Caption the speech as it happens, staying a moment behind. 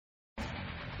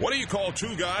What do you call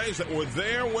two guys that were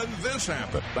there when this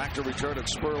happened? Back to return at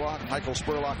Spurlock. Michael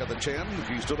Spurlock at the 10.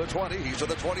 He's to the 20. He's to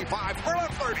the 25. Spurlock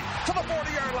 30 to the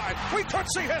 40-yard line. We could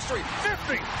see history.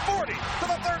 50, 40 to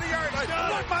the 30-yard line.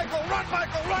 Run, Michael, run,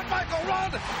 Michael, run, Michael,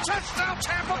 run. Touchdown,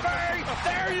 Tampa Bay.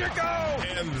 There you go.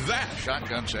 And that.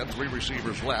 Shotgun set. 3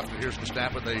 receivers left. And here's the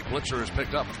snap, and the blitzer is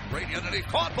picked up. Brady underneath.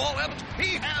 Caught ball. Evans.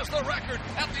 He has the record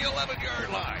at the 11-yard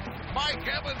line. Mike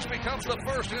Evans becomes the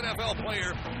first NFL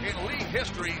player in league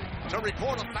history to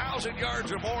record 1,000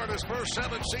 yards or more in his first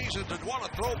 7 seasons and want to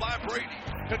throw by Brady.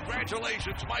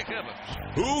 Congratulations, Mike Evans.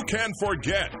 Who can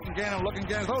forget? Gannon looking,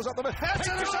 Gannon throws up the middle. It's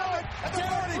intercepted at the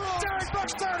 40. Derek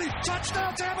Brooks 30.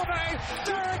 Touchdown, Tampa Bay.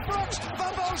 Derek Brooks,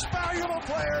 the most valuable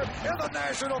player in the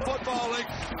National Football League.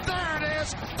 There it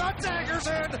is. The dagger's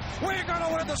in. We're going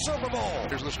to win the Super Bowl.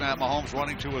 Here's the snap. Mahomes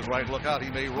running to his right. Look out. He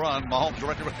may run. Mahomes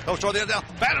directly. Goes toward the end down.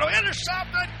 Battle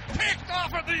intercepted. Picked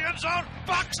off in the end zone.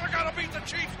 Bucks are going to beat the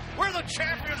Chiefs. We're the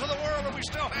champions of the world, and we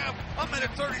still have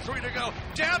 1:33 to go.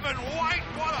 Devin White,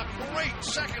 what a great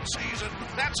second season.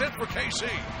 That's it for KC.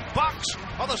 Bucks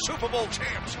are the Super Bowl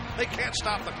champs. They can't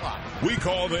stop the clock. We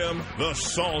call them the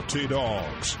Salty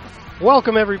Dogs.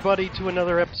 Welcome, everybody, to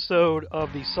another episode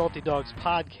of the Salty Dogs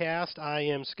podcast. I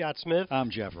am Scott Smith. I'm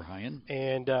Jeff Ryan.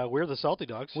 And we're the Salty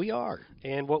Dogs. We are.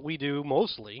 And what we do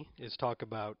mostly is talk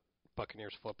about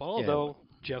Buccaneers football, although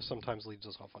Jeff sometimes leads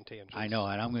us off on tangents. I know,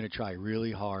 and I'm going to try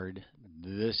really hard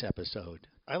this episode.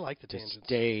 I like the to tangents.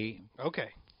 Stay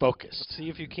focused. Let's see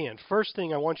if you can. First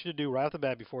thing I want you to do right off the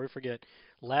bat before we forget,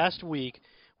 last week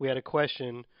we had a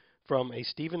question from a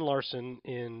Stephen Larson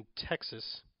in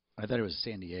Texas. I thought it was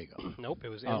San Diego. Nope, it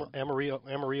was Amarillo,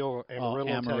 Amarillo.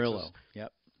 Texas.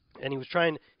 Yep.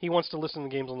 And he wants to listen to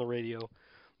the games on the radio,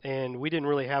 and we didn't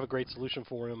really have a great solution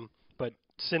for him, but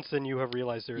since then you have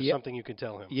realized there is something you can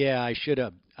tell him. Yeah, I should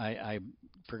have. I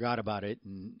forgot about it,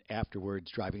 and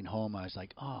afterwards, driving home, I was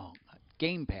like,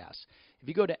 Game Pass. If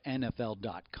you go to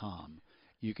NFL.com,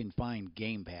 you can find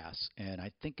Game Pass, and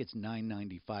I think it's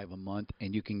 $9.95 a month,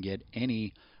 and you can get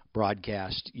any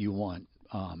broadcast you want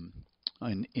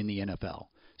in the NFL.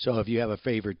 So if you have a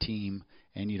favorite team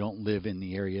and you don't live in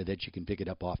the area that you can pick it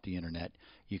up off the internet,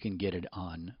 you can get it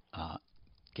on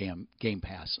Game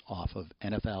Pass off of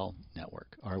NFL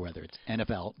Network, or whether it's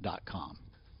NFL.com.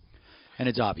 And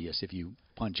it's obvious. If you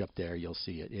punch up there, you'll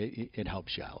see it. It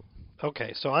helps you out.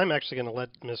 Okay, so I'm actually going to let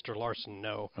Mr. Larson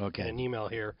know in an email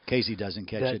here. In case he doesn't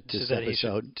catch it this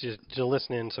episode. To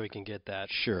listen in so he can get that.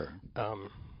 Sure. And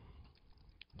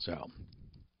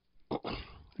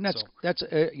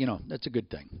that's a good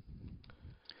thing.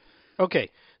 Okay,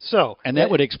 so and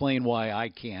that would explain why I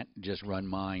can't just run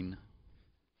mine,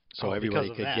 so everybody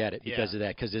could get it because of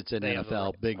that, because it's an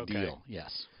NFL big deal.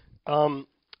 Yes. And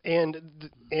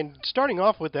starting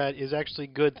off with that is actually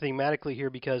good thematically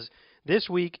here, because this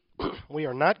week we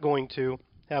are not going to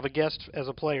have a guest as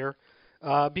a player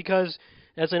because,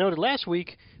 as I noted last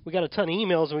week, we got a ton of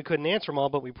emails and we couldn't answer them all,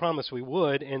 but we promised we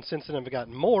would, and since then I've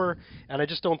gotten more, and I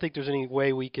just don't think there's any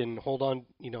way we can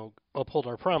uphold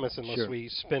our promise unless we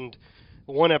spend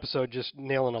one episode just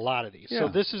nailing a lot of these. Yeah. So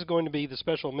this is going to be the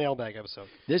special mailbag episode.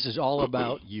 This is all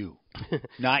about you,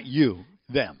 not you,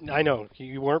 them. I know.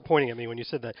 You weren't pointing at me when you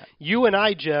said that. You and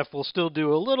I, Jeff, will still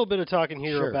do a little bit of talking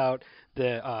here about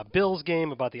the Bills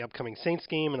game, about the upcoming Saints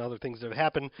game, and other things that have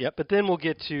happened. Yep. But then we'll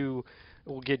get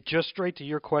just straight to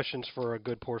your questions for a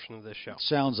good portion of this show.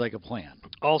 Sounds like a plan.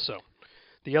 Also,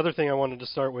 the other thing I wanted to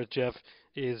start with, Jeff,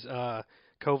 is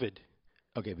COVID.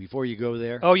 Okay, before you go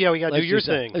there. Oh, yeah, we got to do your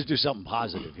thing. Let's do something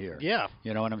positive here. Yeah.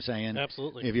 You know what I'm saying?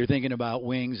 Absolutely. If you're thinking about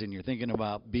wings and you're thinking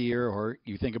about beer, or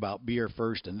you think about beer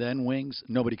first and then wings,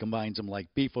 nobody combines them like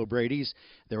Beef O'Brady's.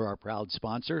 They're our proud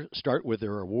sponsor. Start with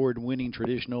their award-winning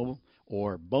traditional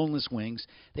or boneless wings.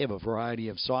 They have a variety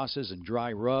of sauces and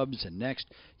dry rubs, and next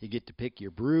you get to pick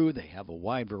your brew. They have a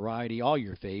wide variety. All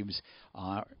your faves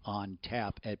are on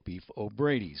tap at Beef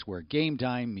O'Brady's, where game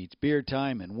time meets beer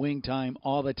time and wing time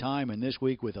all the time. And this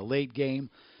week with a late game,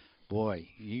 boy,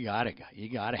 you gotta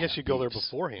I guess you go there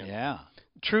beforehand. Yeah.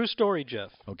 True story,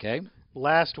 Jeff. Okay.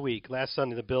 Last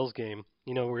Sunday, the Bills game,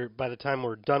 by the time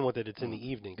we're done with it, it's in the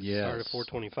evening. It started at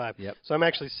 4:25. Yep. So I'm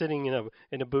actually sitting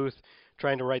in a booth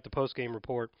trying to write the post-game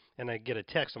report, and I get a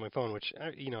text on my phone, which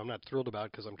I'm not thrilled about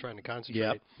because I'm trying to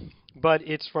concentrate. Yep. But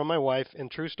it's from my wife,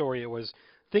 and true story, it was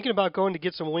thinking about going to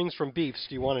get some wings from Beefs.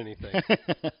 Do you want anything?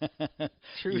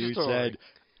 True story. You said,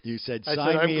 You said, I sign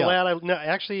said, I'm me glad up. No,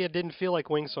 actually, it didn't feel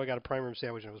like wings, so I got a prime rib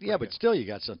sandwich. And it was Yeah, pretty but still, you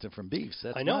got something from Beefs.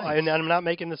 That's I know, nice. and I'm not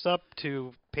making this up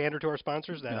to pander to our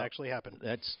sponsors. That actually happened.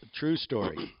 That's a true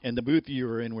story. And the booth you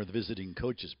were in were the visiting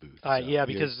coaches booth. Yeah,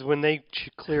 because when they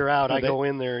clear out, I They- go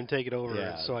in there and take it over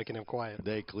Yeah. so I can have quiet.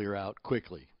 They clear out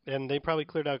quickly. And they probably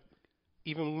cleared out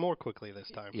even more quickly this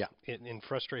time. Yeah. In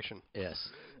frustration. Yes.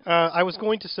 I was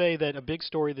going to say that a big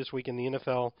story this week in the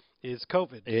NFL is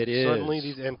COVID. It is.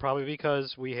 Certainly, and probably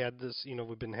because we had this,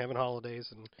 we've been having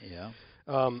holidays. And Yeah.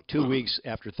 2 weeks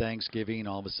after Thanksgiving,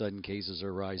 all of a sudden cases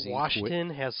are rising.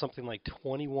 Washington has something like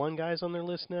 21 guys on their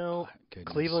list now.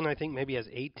 Goodness. Cleveland, I think, maybe has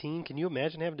 18. Can you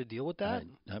imagine having to deal with that?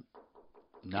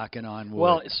 Knocking on wood.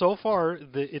 Well, so far,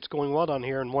 it's going well down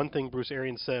here. And one thing Bruce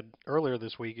Arians said earlier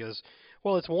this week is,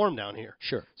 well, it's warm down here.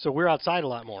 Sure. So we're outside a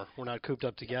lot more. We're not cooped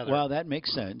up together. Well, that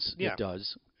makes sense. Yeah. It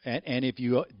does. And if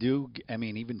you do, I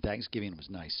mean, even Thanksgiving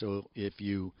was nice. So if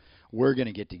you were going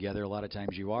to get together, a lot of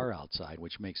times you are outside,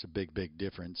 which makes a big, big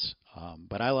difference.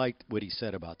 But I liked what he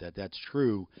said about that. That's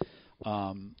true.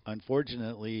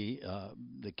 Unfortunately,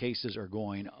 the cases are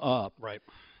going up. Right.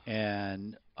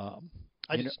 And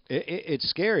it's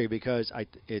scary because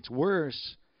it's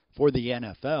worse for the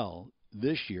NFL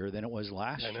this year than it was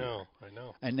last year. I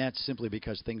know. And that's simply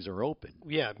because things are open.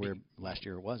 Yeah. Where last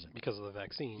year it wasn't. Because of the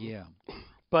vaccine. Yeah.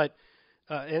 But,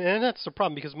 and that's the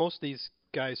problem because most of these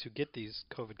guys who get these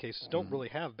COVID cases don't really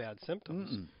have bad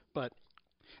symptoms. But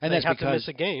and they that's have because, to miss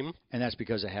a game. And that's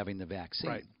because of having the vaccine.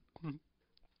 Right.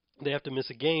 They have to miss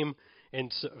a game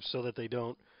and so that they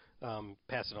don't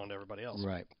pass it on to everybody else.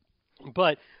 Right.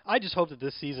 But I just hope that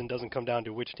this season doesn't come down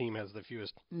to which team has the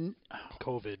fewest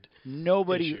COVID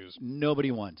issues.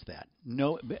 Nobody wants that.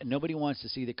 Nobody wants to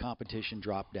see the competition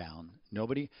drop down.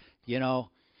 Nobody,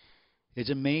 it's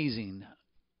amazing.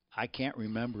 I can't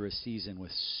remember a season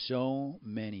with so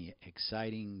many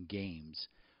exciting games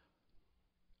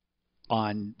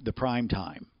on the prime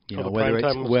time.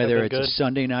 Whether it's a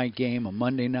Sunday night game, a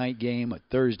Monday night game, a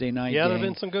Thursday night game. Yeah, there have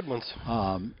been some good ones.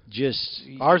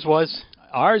 Ours was.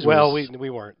 Well, we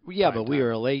weren't. Yeah, but we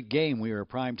were a late game. We were a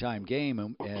primetime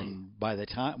game, and by the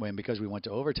time because we went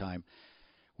to overtime,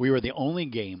 we were the only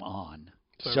game on.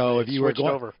 So if you were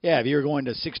going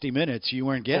to 60 minutes, you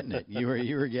weren't getting it. You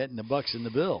were getting the Bucks and the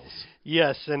Bills.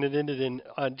 Yes, and it ended in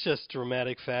just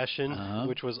dramatic fashion,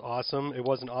 which was awesome. It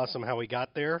wasn't awesome how we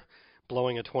got there,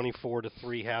 blowing a 24-3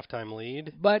 halftime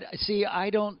lead. But see, I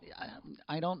don't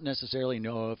necessarily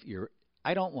know if you're.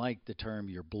 I don't like the term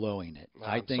 "you're blowing it."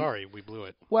 Sorry, we blew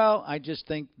it. Well, I just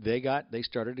think they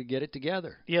started to get it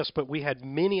together. Yes, but we had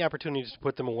many opportunities to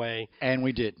put them away, and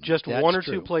we didn't. Just That's one or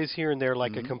true. two plays here and there,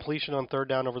 like a completion on third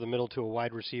down over the middle to a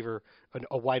wide receiver,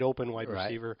 a wide open wide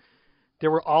receiver. There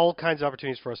were all kinds of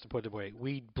opportunities for us to put it away.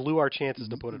 We blew our chances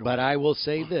to put it away. But I will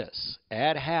say this: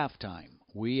 at halftime,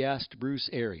 we asked Bruce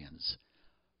Arians,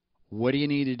 "What do you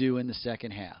need to do in the second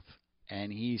half?"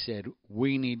 And he said,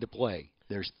 "We need to play.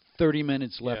 There's 30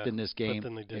 minutes left in this game.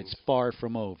 It's far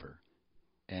from over."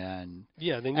 And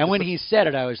when he said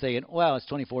it, I was thinking, well, it's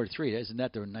 24-3. Isn't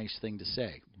that the nice thing to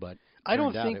say? But I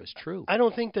don't think it was true. I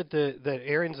don't think that that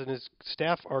Arians and his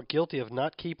staff are guilty of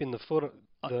not keeping the foot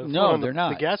on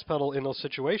the gas pedal in those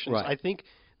situations. Right. I think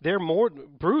they're more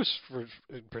Bruce,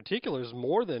 in particular, is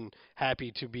more than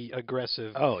happy to be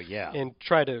aggressive. Oh yeah, and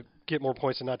try to get more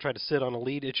points and not try to sit on a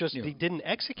lead. It's just he didn't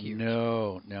execute.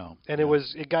 No. And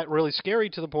it got really scary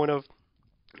to the point of,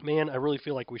 man, I really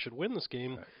feel like we should win this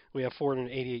game. Right. We have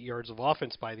 488 yards of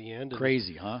offense by the end.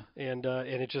 Crazy, huh? And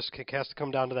it just has to come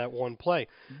down to that one play.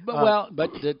 But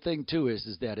the thing too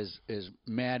is that as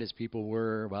mad as people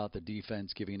were about the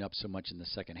defense giving up so much in the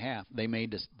second half, they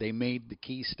made the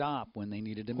key stop when they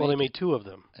needed to make. Well, they made two of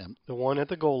them. The one at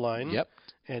the goal line. Yep.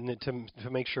 And to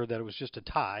make sure that it was just a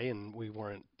tie and we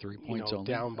weren't 3 points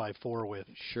only. Down by 4 with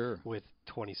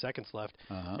 20 seconds left.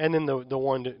 And then the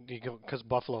one because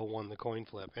Buffalo won the coin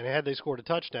flip, and had they scored a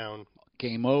touchdown,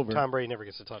 game over. Tom Brady never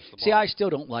gets to touch the ball. See, I still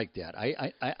don't like that.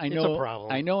 I know it's a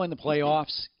problem. I know in the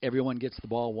playoffs everyone gets the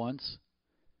ball once.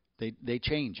 They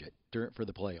change it for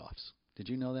the playoffs. Did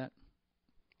you know that?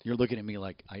 You're looking at me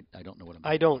like I don't know what I'm.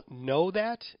 I don't know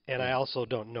that, and I also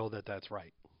don't know that that's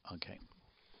right. Okay.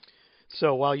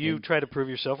 So while you try to prove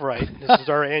yourself right, this is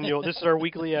our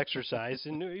weekly exercise,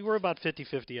 and we're about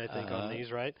 50-50, I think, on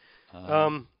these, right?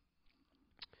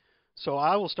 So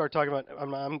I will start talking about.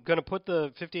 I'm going to put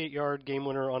the 58-yard game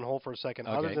winner on hold for a second.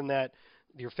 Okay. Other than that,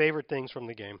 your favorite things from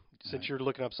the game. Since you're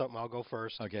looking up something, I'll go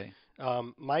first. Okay.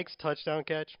 Mike's touchdown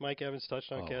catch, Mike Evans'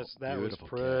 touchdown catch. That was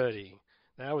pretty. Catch.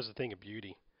 That was a thing of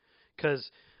beauty, because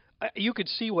you could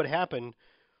see what happened.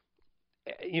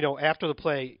 After the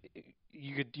play,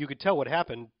 you could tell what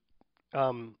happened.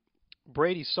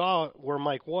 Brady saw where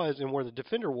Mike was and where the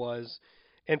defender was,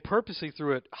 and purposely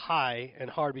threw it high and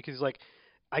hard because he's like,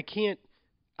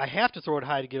 I have to throw it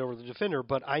high to get over the defender,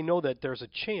 but I know that there's a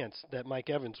chance that Mike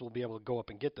Evans will be able to go up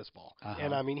and get this ball.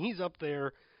 And, I mean, he's up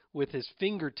there with his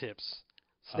fingertips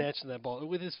snatching that ball.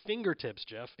 With his fingertips,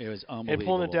 Jeff. It was unbelievable. And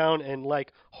pulling it down and,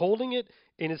 like, holding it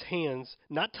in his hands,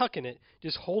 not tucking it,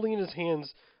 just holding it in his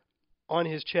hands on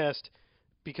his chest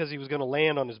because he was going to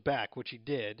land on his back, which he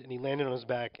did. And he landed on his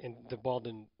back, and the ball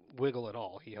didn't wiggle at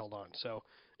all. He held on. So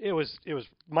it was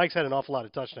Mike's had an awful lot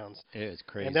of touchdowns. It was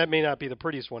crazy. And that may not be the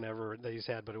prettiest one ever that he's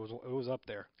had, but it was up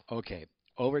there. Okay.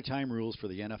 Overtime rules for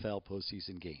the NFL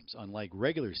postseason games. Unlike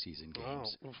regular season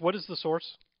games. Oh. What is the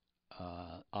source?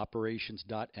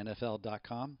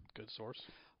 Operations.nfl.com. Good source.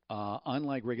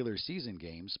 Unlike regular season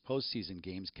games, postseason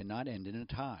games cannot end in a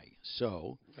tie.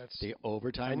 So the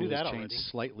overtime rules change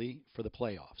slightly for the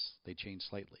playoffs. They change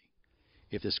slightly.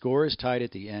 If the score is tied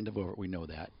at the end of we know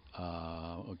that.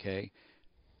 Okay.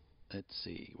 Let's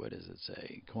see. What does it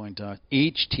say? Coin toss.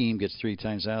 Each team gets 3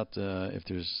 times out. If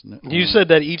there's no, you said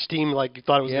that each team, like, you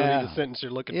thought it was going to be the sentence you're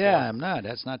looking for. Yeah, I'm not.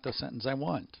 That's not the sentence I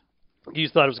want. You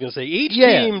thought it was going to say each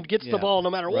team gets the ball no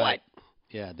matter what.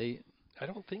 Yeah, I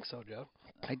don't think so, Joe.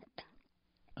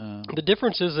 The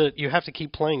difference is that you have to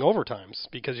keep playing overtimes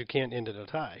because you can't end in a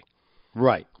tie.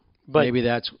 Right. But maybe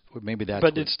that's.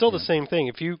 But it's still the same thing.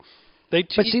 If you, but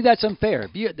see, that's unfair.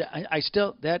 I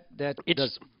still that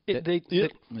does.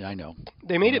 I know.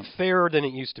 They made it fairer than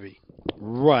it used to be.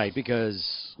 Right,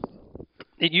 because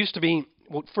it used to be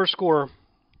first score,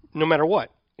 no matter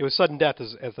what. It was sudden death,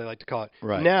 as they like to call it.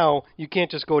 Right. Now you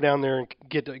can't just go down there and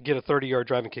get a 30-yard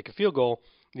drive and kick a field goal.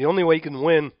 The only way you can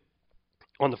win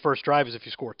on the first drive is if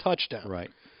you score a touchdown. Right.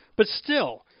 But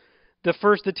still,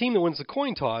 the team that wins the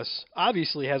coin toss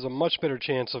obviously has a much better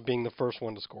chance of being the first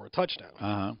one to score a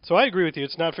touchdown. So I agree with you.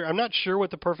 It's not fair. I'm not sure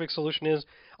what the perfect solution is.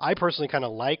 I personally kind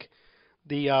of like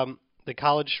the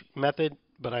college method,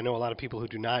 but I know a lot of people who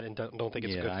do not and don't think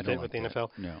it's a good fit with the NFL.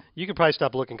 No. You could probably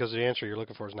stop looking because the answer you're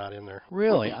looking for is not in there.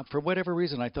 Really? For whatever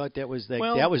reason, I thought that was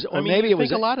well, that was. Or I mean, maybe you it was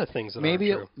think a lot of things. That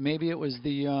maybe aren't true. Maybe it was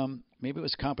the maybe it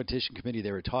was competition committee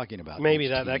they were talking about. Maybe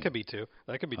that could be too.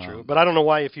 That could be true. But I don't know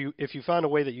why if you found a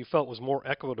way that you felt was more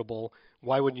equitable,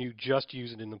 why wouldn't you just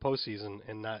use it in the postseason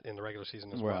and not in the regular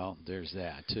season as well? Well, there's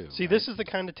that too. See, this is the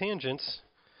kind of tangents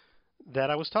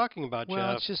that I was talking about, Jeff.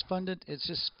 Jeff. It's just fun. It's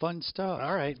just fun stuff.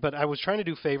 All right, but I was trying to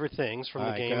do favorite things from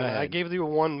the game. Go ahead. I gave you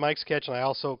one Mike sketch, and I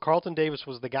also Carlton Davis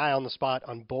was the guy on the spot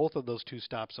on both of those 2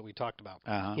 stops that we talked about.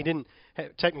 He didn't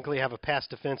technically have a pass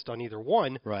defense on either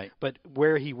one, right? But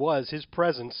where he was, his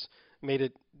presence made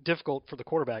it difficult for the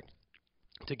quarterback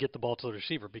to get the ball to the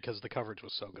receiver because the coverage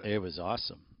was so good. It was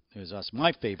awesome.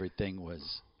 My favorite thing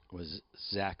was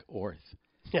Zach Orth.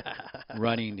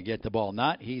 Running to get the ball.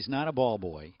 He's not a ball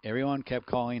boy. Everyone kept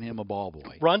calling him a ball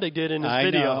boy. Rondé did in his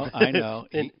video. I know.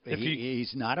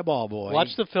 He's not a ball boy.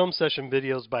 Watch the film session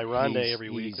videos by Rondé every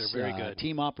week. They're very good.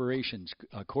 Team operations,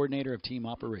 coordinator of team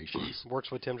operations. Works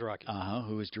with Tim Jarocki.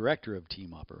 Who is director of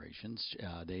team operations.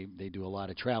 They do a lot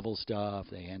of travel stuff.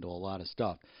 They handle a lot of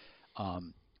stuff.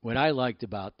 What I liked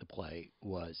about the play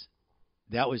was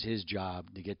that was his job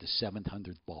to get the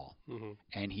 700th ball.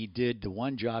 And he did the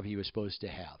one job he was supposed to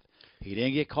have. He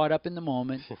didn't get caught up in the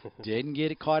moment, didn't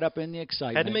get caught up in the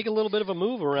excitement. Had to make a little bit of a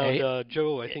move around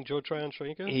Joe, I think Joe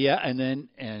Tryon-Shrinka. Yeah,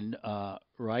 and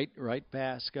right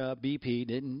past BP,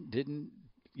 didn't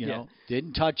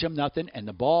touch him, nothing, and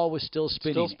the ball was still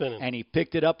spinning. And he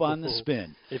picked it up on the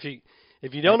spin. If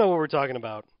you don't know what we're talking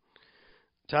about,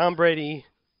 Tom Brady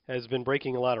has been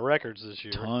breaking a lot of records this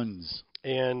year. Tons.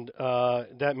 And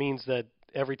that means that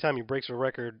every time he breaks a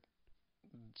record,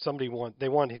 they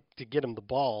want to get him the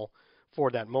ball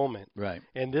for that moment. Right.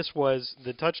 And this was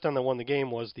the touchdown that won the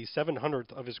game was the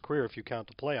 700th of his career if you count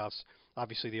the playoffs.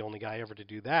 Obviously the only guy ever to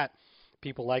do that.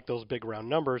 People like those big round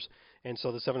numbers, and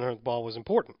so the 700th ball was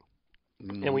important.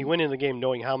 And we went in the game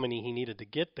knowing how many he needed to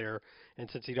get there, and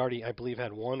since he'd already, I believe,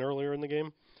 had one earlier in the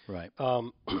game, right.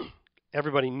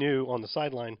 Everybody knew on the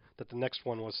sideline that the next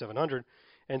one was 700.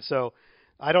 And so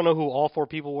I don't know who all 4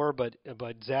 people were, but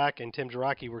Zach and Tim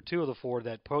Jarocki were 2 of the 4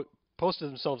 that posted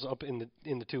themselves up in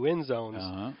the 2 end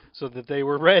zones so that they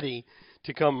were ready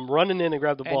to come running in and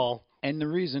grab the ball. And the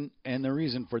reason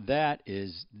for that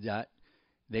is that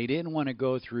they didn't want to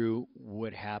go through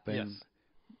what happened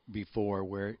before,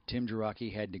 where Tim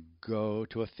Jarocki had to go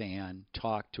to a fan,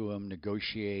 talk to him,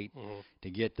 negotiate to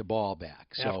get the ball back.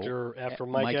 So after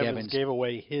Mike Evans gave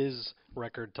away his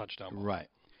record touchdown ball. Right.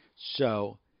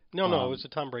 So no, it was a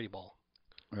Tom Brady ball.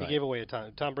 Right. He gave away a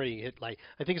Tom Brady hit I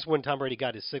think it's when Tom Brady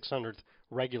got his 600th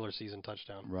regular season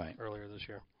touchdown earlier this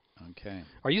year. Okay.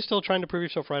 Are you still trying to prove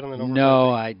yourself right on that overtime?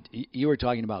 No, you were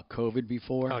talking about COVID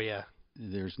before. Oh, yeah.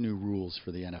 There's new rules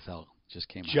for the NFL. Just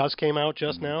came out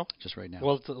now? Just right now.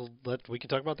 Well, we can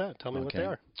talk about that. Tell me what they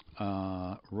are.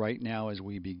 Right now, as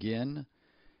we begin,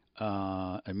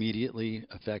 immediately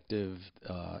effective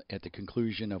at the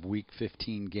conclusion of Week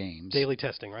 15 games. Daily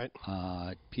testing, right?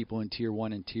 People in Tier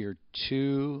 1 and Tier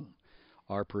 2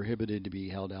 are prohibited to be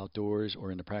held outdoors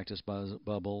or in the practice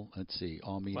bubble. Let's see.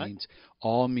 All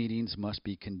meetings must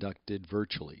be conducted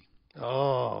virtually.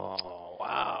 Oh,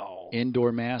 wow.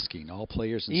 Indoor masking. All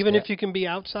players and even if you can be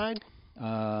outside?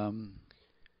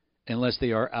 Unless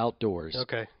they are outdoors.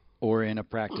 Okay. Or in a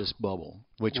practice bubble,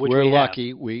 which we're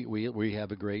lucky. We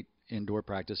have a great indoor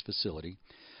practice facility.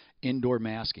 Indoor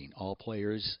masking. All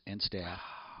players and staff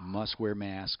must wear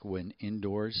masks when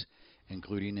indoors,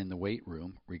 including in the weight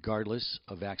room, regardless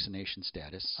of vaccination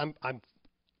status.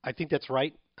 I think that's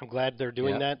right. I'm glad they're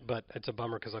doing that, but it's a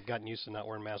bummer because I've gotten used to not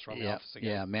wearing masks around the office again.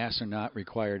 Yeah, masks are not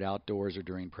required outdoors or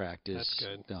during practice.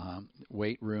 That's good.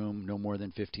 Weight room, no more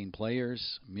than 15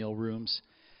 players. Meal rooms.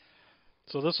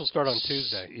 So this will start on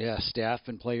Tuesday. Yeah, staff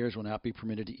and players will not be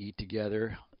permitted to eat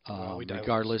together,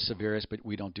 regardless of various, but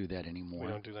we don't do that anymore.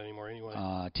 We don't do that anymore anyway.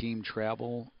 Team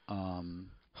travel.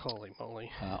 Holy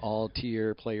moly. All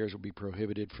tier players will be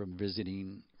prohibited from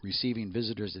receiving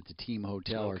visitors at the team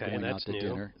hotel or going out to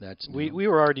dinner. That's new. We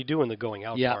were already doing the going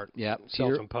out part. Yeah,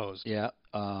 self-imposed.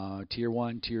 Tier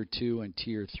 1, Tier 2, and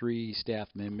Tier 3 staff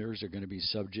members are going to be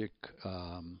subject.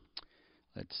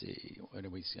 Let's see. What do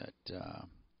we got?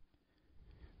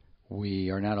 We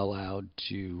are not allowed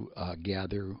to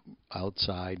gather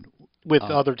outside with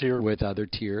other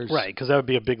tiers. Right, because that would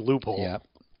be a big loophole. Yeah.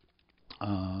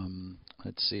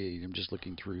 Let's see. I'm just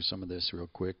looking through some of this real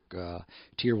quick.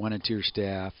 Tier 1 and Tier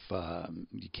staff,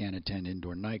 you can't attend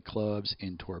indoor nightclubs,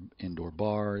 indoor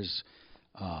bars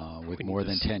with more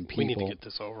than 10 people. We need to get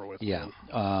this over with. Yeah.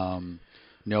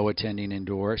 No attending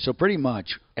indoor. So pretty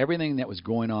much everything that was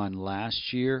going on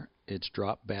last year, it's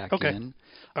dropped back in.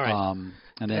 All right.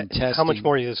 And then testing. How much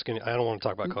more are you just going to – I don't want to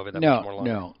talk about COVID that much more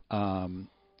longer. No.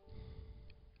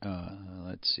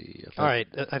 Let's see. All right.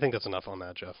 I think that's enough on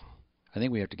that, Jeff. I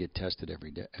think we have to get tested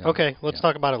every day. Okay. Let's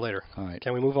talk about it later. All right.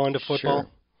 Can we move on to football? Sure.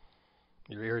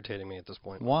 You're irritating me at this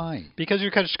point. Why? Because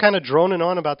you're just kind of droning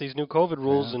on about these new COVID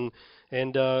rules, and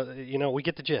we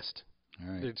get the gist. All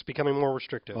right. It's becoming more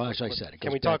restrictive. Well, as I said,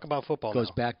 can we talk about football now? It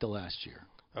goes back to last year.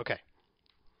 Okay.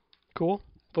 Cool.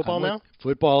 Football now?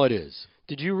 Football it is.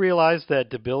 Did you realize that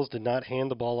the Bills did not hand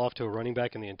the ball off to a running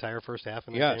back in the entire first half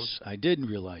in the game? Yes, I didn't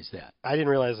realize that. I didn't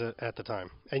realize it at the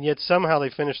time. And yet somehow they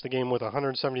finished the game with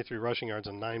 173 rushing yards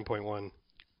and 9.1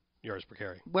 yards per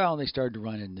carry. Well, they started to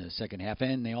run in the second half,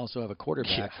 and they also have a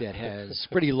quarterback that has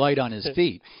pretty light on his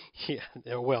feet. Yeah,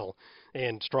 well,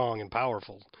 and strong and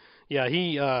powerful. Yeah,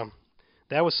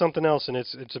 that was something else, and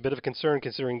it's a bit of a concern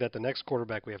considering that the next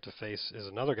quarterback we have to face is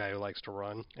another guy who likes to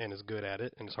run and is good at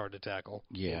it and is hard to tackle.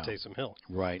 Yeah, Taysom Hill.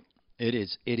 Right. It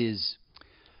is.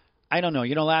 I don't know.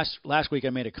 Last week I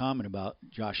made a comment about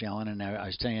Josh Allen, and I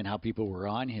was saying how people were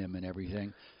on him and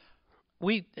everything.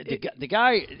 The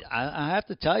guy, I have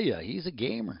to tell you, he's a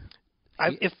gamer.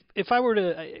 If I were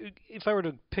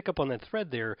to pick up on that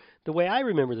thread there, the way I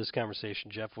remember this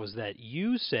conversation, Jeff, was that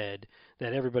you said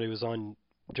that everybody was on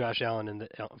Josh Allen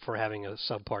for having a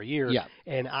subpar year. Yeah.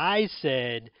 And I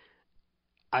said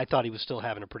I thought he was still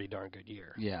having a pretty darn good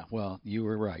year. Yeah, well, you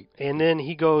were right. And then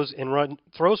he goes and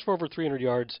throws for over 300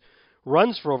 yards,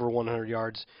 runs for over 100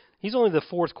 yards. He's only the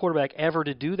fourth quarterback ever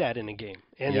to do that in a game.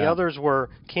 And the others were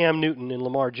Cam Newton and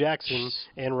Lamar Jackson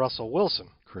and Russell Wilson.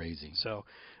 Crazy. So,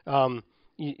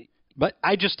 but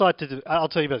I just thought I'll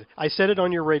tell you about it. I said it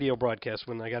on your radio broadcast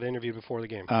when I got interviewed before the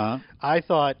game. I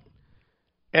thought –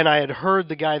 and I had heard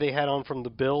the guy they had on from the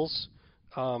Bills,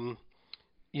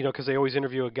 because they always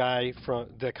interview a guy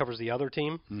that covers the other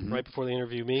team right before they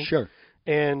interview me. Sure.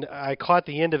 And I caught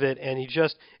the end of it, and he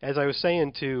just, as I was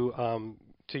saying to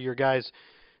your guys,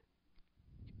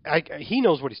 he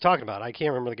knows what he's talking about. I can't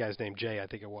remember the guy's name, Jay, I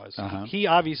think it was. He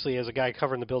obviously, as a guy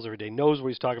covering the Bills every day, knows what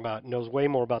he's talking about, knows way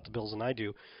more about the Bills than I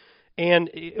do. And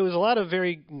it was a lot of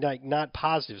very not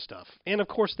positive stuff. And of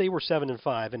course they were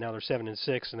 7-5, and now they're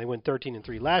 7-6, and they went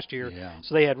 13-3 last year. Yeah.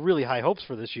 So they had really high hopes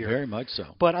for this year. Very much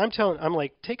so. But I'm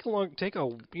like,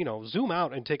 zoom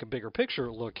out and take a bigger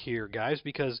picture look here, guys,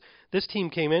 because this team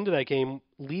came into that game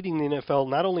leading the NFL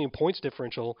not only in points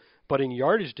differential but in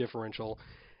yardage differential,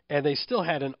 and they still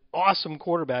had an awesome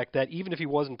quarterback that even if he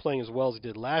wasn't playing as well as he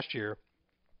did last year,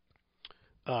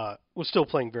 was still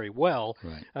playing very well.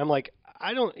 Right. I'm like,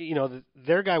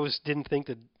 their guy didn't think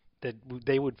that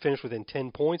they would finish within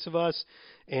 10 points of us,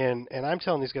 and I'm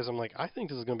telling these guys, I'm like, I think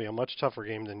this is going to be a much tougher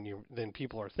game than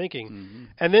people are thinking. Mm-hmm.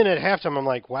 And then at halftime, I'm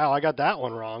like, wow, I got that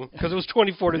one wrong because it was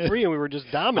 24-3 and we were just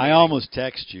dominating. I almost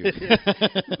texted you.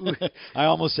 I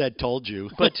almost said told you,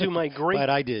 but but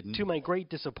I didn't. To my great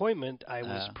disappointment, I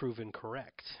was proven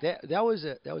correct. That was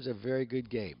a very good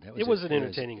game. It was an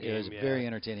entertaining game. It was a very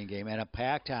entertaining game and a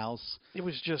packed house. It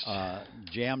was just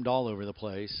jammed all over the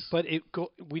place. But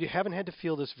we haven't had to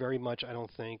feel this very much, I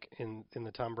don't think, in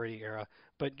the Tom Brady era.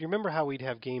 But you remember how we'd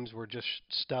have games where just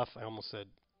stuff. I almost said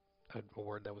a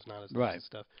word that was not as nice as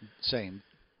stuff. Same.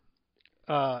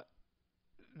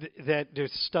 That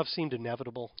there's stuff seemed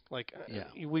inevitable. Like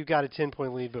we've got a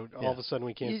 10-point lead, but all of a sudden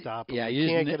we can't stop. We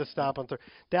can't get a stop on third.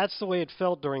 That's the way it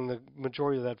felt during the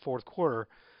majority of that fourth quarter.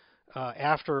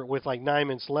 After with like 9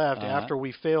 minutes left, after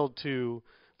we failed to.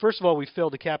 First of all, we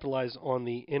failed to capitalize on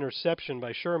the interception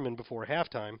by Sherman before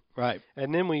halftime. Right.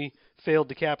 And then we failed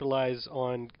to capitalize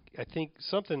on, I think,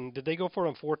 something. Did they go for it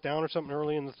on fourth down or something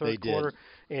early in the third quarter?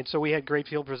 And so we had great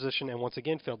field position and once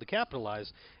again failed to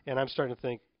capitalize. And I'm starting to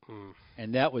think,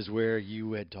 And that was where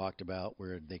you had talked about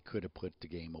where they could have put the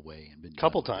game away and been a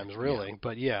couple times, really.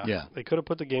 Yeah. But, they could have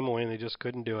put the game away and they just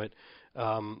couldn't do it.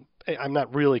 I'm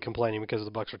not really complaining because the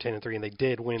Bucs were 10-3 and they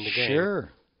did win the game.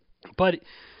 Sure. But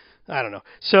I don't know.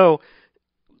 So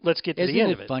let's get to the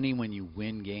end of it. Isn't it funny when you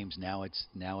win games? Now it's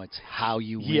how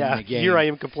you win the game. Yeah, here I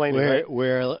am complaining.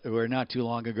 Where not too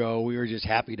long ago we were just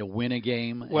happy to win a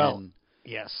game. Well,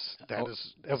 yes, that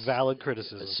is a valid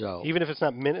criticism. So even if it's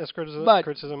not meant as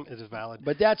criticism, it is valid.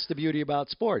 But that's the beauty about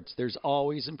sports. There's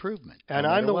always improvement. And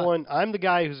I'm the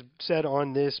guy who's said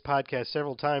on this podcast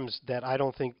several times that I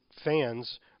don't think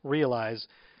fans realize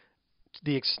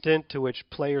the extent to which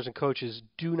players and coaches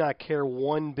do not care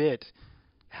one bit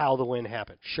how the win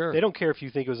happened. Sure. They don't care if you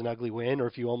think it was an ugly win or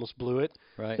if you almost blew it.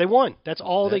 Right. They won. That's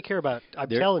all they care about. I'm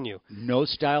telling you. No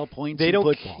style points in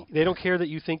football. They don't care that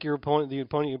you think the opponent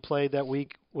you played that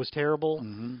week was terrible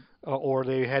or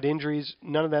they had injuries.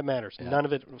 None of that matters. Yeah. None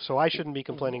of it. So I shouldn't be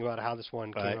complaining about how this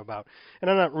one came about. And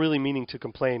I'm not really meaning to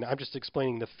complain. I'm just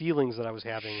explaining the feelings that I was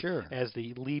having as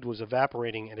the lead was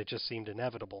evaporating and it just seemed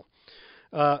inevitable.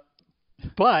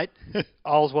 But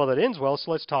all's well that ends well, so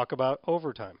let's talk about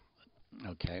overtime.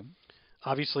 Okay.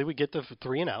 Obviously, we get the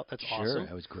 3 and out. That's awesome. Sure,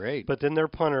 that was great. But then their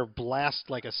punter blasts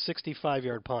like a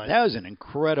 65-yard punt. That was an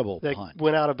incredible punt. That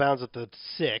went out of bounds at the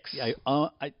 6.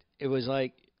 It was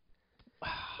like...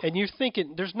 And you're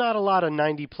thinking, there's not a lot of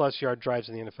 90-plus yard drives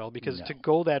in the NFL because to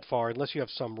go that far, unless you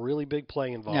have some really big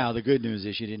play involved. Now, the good news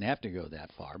is you didn't have to go that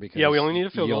far. Because we only need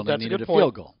a field goal. That's a good point.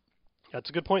 Field goal. That's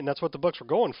a good point, and that's what the Bucs were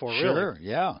going for, really. Sure,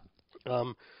 yeah.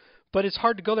 But it's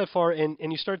hard to go that far, and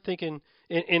you start thinking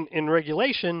in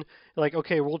regulation, like,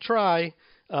 okay, we'll try,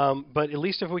 but at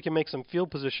least if we can make some field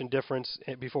position difference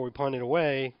before we punt it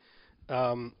away,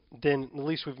 then at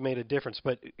least we've made a difference.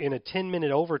 But in a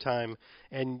 10-minute overtime,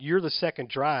 and you're the second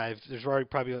drive, there's already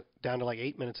probably down to like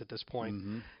 8 minutes at this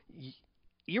point.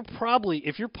 You're probably,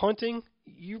 if you're punting,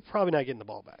 you're probably not getting the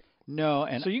ball back. No,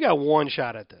 and so you got one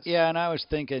shot at this. Yeah, and I was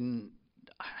thinking,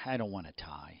 I don't want to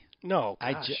tie. No,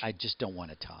 I just don't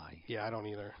want to tie. Yeah, I don't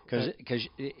either. Because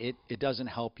it doesn't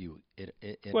help you. It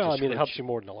helps you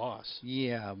more than a loss.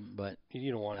 Yeah, but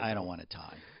you don't want to. I don't want to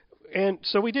tie. And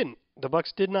so we didn't. The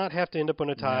Bucs did not have to end up on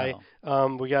a tie.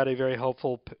 No. We got a very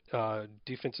helpful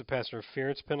defensive pass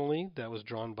interference penalty that was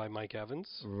drawn by Mike Evans.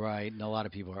 Right, and a lot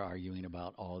of people are arguing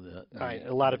about all the.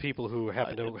 A lot of people who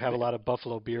happen to have a lot of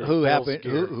Buffalo beer. Who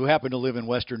happen to live in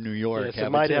Western New York. Yes,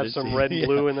 might have some red and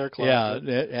blue in their closet.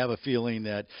 Yeah, they have a feeling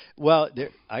that. Well,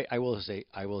 I will say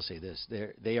this: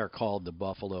 they are called the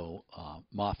Buffalo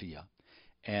Mafia,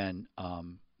 and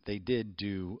they did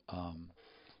do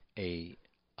a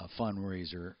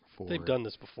fundraiser for. They've done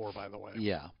this before, by the way.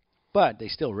 Yeah, but they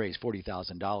still raised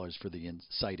 $40,000 for the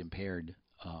sight impaired.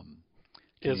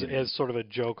 As sort of a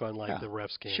joke on the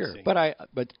refs can't sure, see. but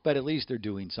at least they're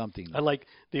doing something. Unlike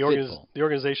the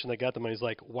organization that got the money is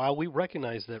like, while we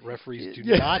recognize that referees do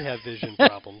not have vision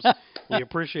problems, we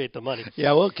appreciate the money.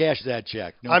 Yeah, we'll cash that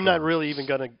check. No I'm problem. not really even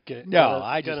gonna get.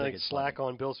 I just gonna slack funny.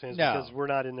 On Bills fans because we're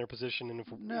not in their position,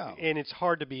 and it's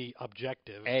hard to be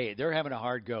objective. Hey, they're having a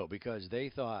hard go because they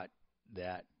thought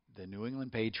that the New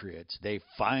England Patriots, they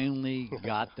finally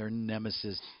got their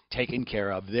nemesis taken care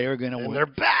of. They're going to win. They're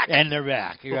back. And they're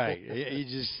back. Right.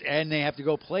 And they have to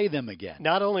go play them again.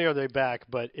 Not only are they back,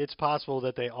 but it's possible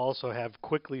that they also have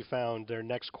quickly found their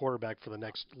next quarterback for the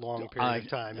next long period of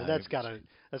time. And that's got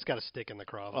to stick in the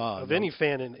craw of any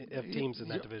fan of teams in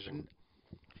that division.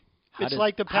 It's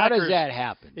like the Packers. How does that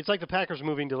happen? It's like the Packers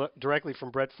moving directly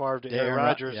from Brett Favre to Aaron Aaron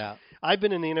Rodgers. yeah. I've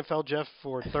been in the NFL, Jeff,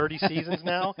 for 30 seasons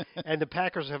now, and the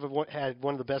Packers have had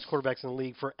one of the best quarterbacks in the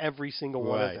league for every single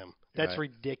one of them. That's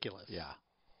ridiculous. Yeah,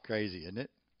 crazy, isn't it?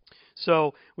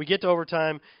 So we get to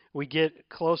overtime. We get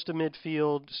close to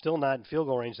midfield, still not in field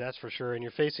goal range, that's for sure, and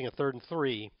you're facing a 3rd and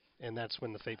 3, and that's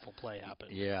when the fateful play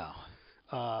happened. Yeah.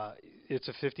 It's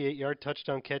a 58-yard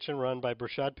touchdown catch and run by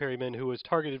Brashad Perryman, who was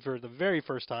targeted for the very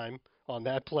first time on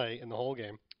that play in the whole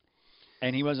game.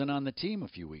 And he wasn't on the team a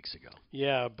few weeks ago.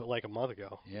 Yeah, but like a month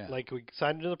ago. Yeah. Like we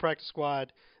signed him to the practice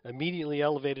squad, immediately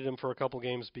elevated him for a couple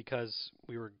games because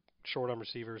we were short on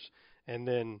receivers, and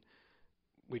then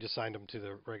we just signed him to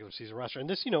the regular season roster. And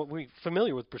this, we're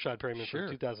familiar with Brashad Perryman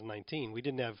from 2019. We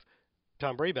didn't have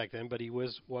Tom Brady back then, but he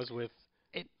was with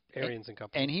Arians and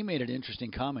company. And he made an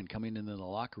interesting comment coming into the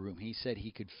locker room. He said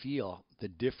he could feel the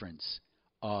difference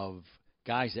of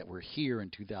guys that were here in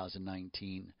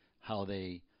 2019, how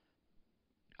they,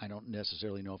 I don't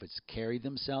necessarily know if it's carried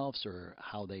themselves or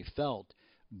how they felt,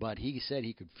 but he said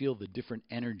he could feel the different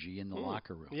energy in the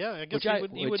locker room. Yeah, I guess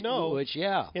he would know. He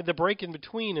had the break in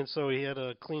between, and so he had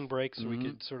a clean break so we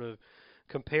could sort of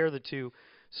compare the two.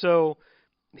 So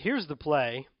here's the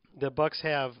play. The Bucs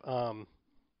have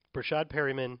Brashad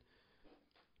Perryman,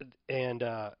 and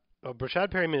Brashad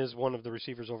Perryman is one of the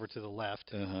receivers over to the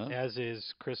left, as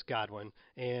is Chris Godwin,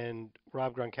 and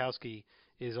Rob Gronkowski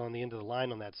is on the end of the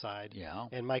line on that side,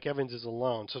 and Mike Evans is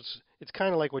alone. So it's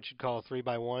kind of like what you'd call a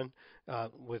 3-by-1,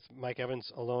 with Mike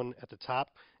Evans alone at the top,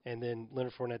 and then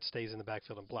Leonard Fournette stays in the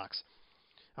backfield and blocks.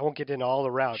 I won't get into all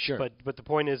the routes, but the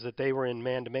point is that they were in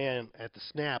man-to-man at the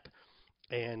snap,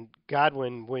 and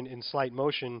Godwin went in slight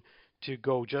motion to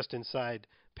go just inside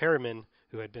Perryman,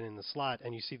 who had been in the slot,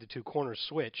 and you see the two corners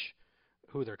switch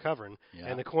who they're covering,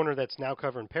 and the corner that's now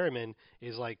covering Perryman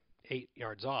is like 8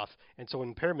 yards off, and so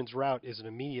when Perriman's route is an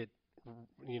immediate,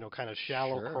 kind of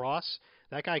shallow cross,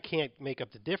 that guy can't make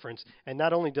up the difference, and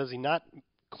not only does he not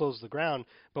close the ground,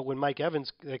 but when Mike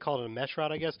Evans, they call it a mesh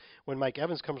route, I guess, when Mike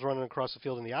Evans comes running across the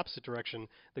field in the opposite direction,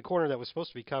 the corner that was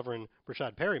supposed to be covering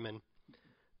Brashad Perryman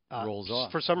rolls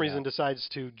off. For some reason decides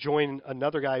to join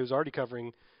another guy who's already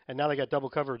covering, and now they got double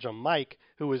coverage on Mike,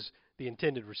 who was the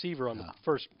intended receiver on the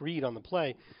first read on the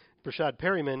play. Brashad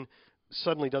Perryman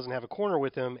suddenly doesn't have a corner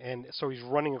with him, and so he's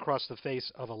running across the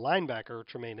face of a linebacker,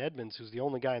 Tremaine Edmonds, who's the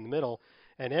only guy in the middle,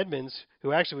 and Edmonds,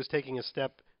 who actually was taking a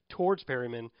step towards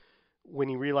Perryman when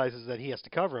he realizes that he has to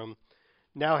cover him,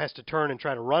 now has to turn and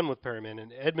try to run with Perryman.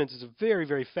 And Edmonds is very,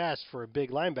 very fast for a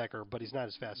big linebacker, but he's not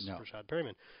as fast as Brashad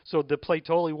Perryman. So the play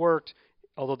totally worked,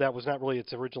 although that was not really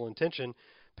its original intention.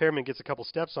 Perryman gets a couple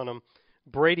steps on him.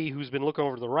 Brady, who's been looking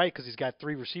over to the right because he's got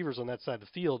three receivers on that side of the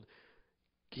field,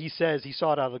 he says he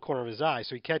saw it out of the corner of his eye.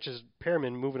 So he catches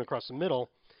Perryman moving across the middle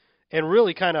and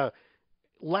really kind of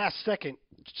last second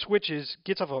switches,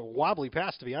 gets off a wobbly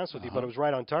pass, to be honest with you, but it was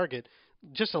right on target.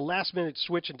 Just a last-minute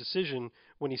switch and decision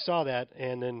when he saw that,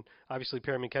 and then obviously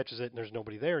Perryman catches it, and there's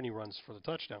nobody there, and he runs for the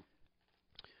touchdown.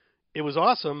 It was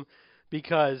awesome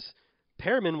because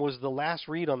Perryman was the last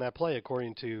read on that play,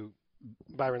 according to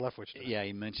Byron Leftwich. Yeah,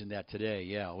 he mentioned that today.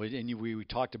 Yeah, and we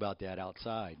talked about that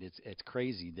outside. It's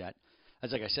crazy that,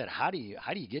 as like I said, how do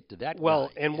you get to that?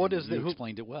 Well, guy? and what and is you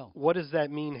explained it well. What does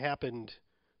that mean happened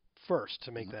first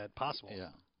to make that possible? Yeah.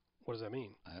 What does that mean?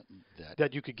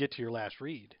 That you could get to your last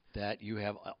read. That you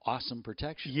have awesome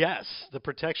protection. Yes, the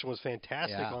protection was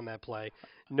fantastic on that play.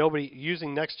 Nobody,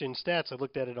 using next-gen stats, I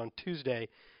looked at it on Tuesday,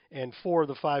 and 4 of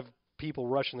the 5 people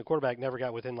rushing the quarterback never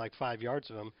got within like 5 yards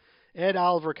of him. Ed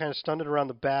Oliver kind of stunned it around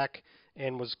the back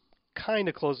and was kind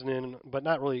of closing in, but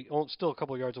not really, still a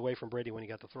couple of yards away from Brady when he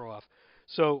got the throw off.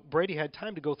 So Brady had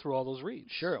time to go through all those reads.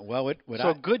 Sure. Well,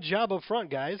 good job up front,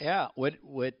 guys. Yeah.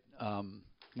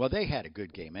 Well, they had a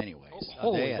good game anyways.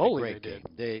 Holy they had moly, a great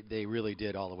game. They really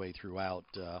did all the way throughout.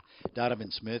 Donovan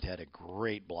Smith had a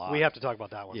great block. We have to talk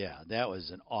about that one. Yeah, that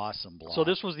was an awesome block. So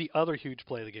this was the other huge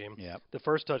play of the game. Yep. The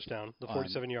first touchdown, the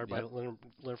 47-yard by Leonard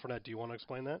Fournette. Do you want to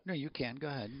explain that? No, you can. Go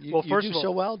ahead. Well, first you of do all,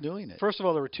 so well doing it. First of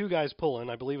all, there were 2 guys pulling.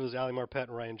 I believe it was Ali Marpet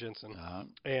and Ryan Jensen.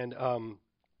 And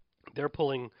they're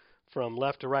pulling from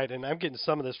left to right. And I'm getting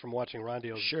some of this from watching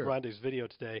Rondo's video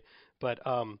today. But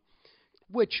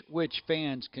which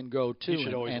fans can go to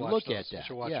and look at that.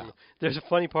 Them. There's a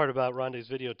funny part about Rondo's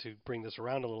video, to bring this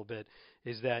around a little bit,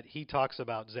 is that he talks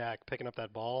about Zach picking up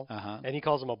that ball, and he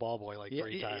calls him a ball boy like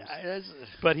 3 times.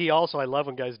 But he also, I love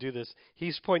when guys do this,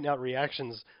 he's pointing out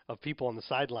reactions of people on the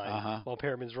sideline while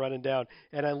Perriman's running down.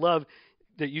 And I love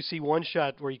that you see one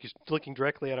shot where he's looking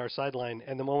directly at our sideline,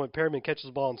 and the moment Perriman catches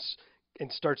the ball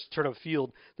and starts to turn up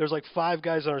field, there's like 5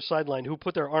 guys on our sideline who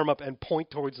put their arm up and point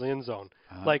towards the end zone.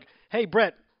 Like, hey,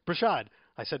 Brett, Brashad.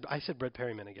 I said Brett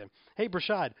Perryman again. Hey,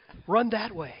 Brashad, run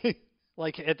that way.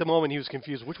 Like, at the moment, he was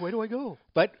confused. Which way do I go?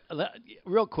 But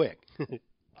real quick,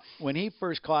 when he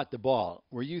first caught the ball,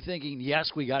 were you thinking,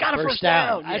 yes, we got a first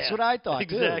down? Yeah. That's what I thought,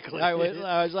 exactly. too.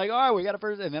 I was like, all right, we got a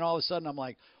first down. And then all of a sudden, I'm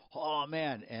like, oh,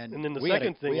 man. And then the we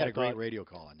second had thing we had I a great thought- radio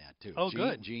call on that, too. Oh,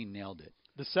 good. Gene nailed it.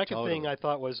 The second Totally. thing I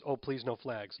thought was, oh, please, no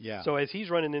flags. Yeah. So as he's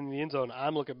running in the end zone,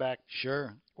 I'm looking back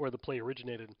Sure. where the play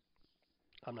originated.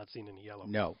 I'm not seeing any yellow.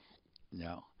 No.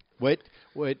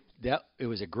 It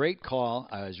was a great call.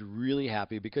 I was really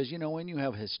happy because, when you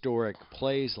have historic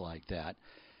plays like that,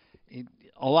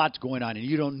 a lot's going on, and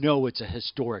you don't know it's a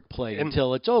historic play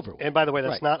until it's over with. And by the way,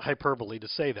 that's Right. not hyperbole to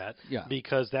say that, Yeah.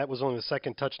 because that was only the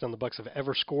second touchdown the Bucs have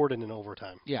ever scored in an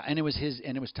overtime. Yeah, and it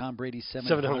was Tom Brady's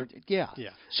 700. Yeah.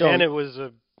 Yeah. So, and it was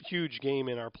a huge game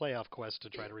in our playoff quest to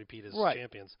try to repeat as Right.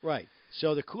 champions. Right.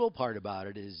 So the cool part about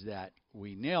it is that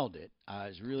we nailed it. I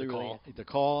was really the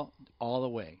call all the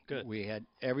way. Good. We had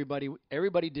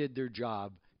everybody did their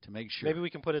job to make sure. Maybe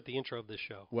we can put it at the intro of this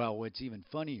show. Well, what's even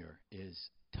funnier is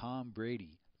Tom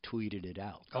Brady tweeted it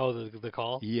out. Oh, the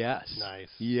call? Yes. Nice.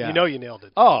 Yeah. You nailed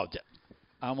it. Oh,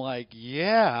 I'm like,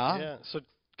 yeah. Yeah. So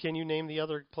can you name the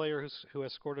other player who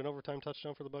has scored an overtime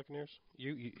touchdown for the Buccaneers?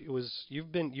 You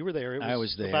were there. It was I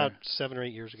was there about 7 or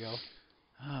 8 years ago.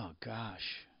 Oh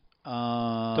gosh.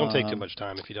 Don't take too much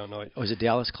time if you don't know it. Was it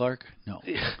Dallas Clark? No.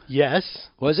 Yes.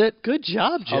 Was it? Good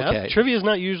job, Jeff. Okay. Trivia is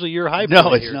not usually your high No,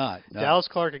 point it's here. not. No. Dallas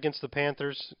Clark against the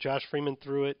Panthers. Josh Freeman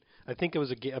threw it. I think it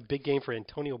was a big game for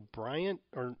Antonio Bryant,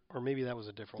 or maybe that was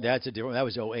a different one. That's a different. That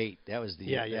was 08. That was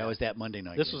Yeah. That was that Monday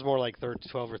night. This game. was more like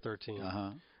 12 or 13.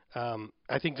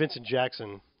 I think Vincent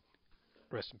Jackson,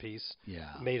 rest in peace,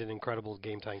 made an incredible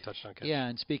game-tying touchdown catch. Yeah,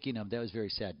 and speaking of, that was very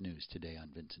sad news today on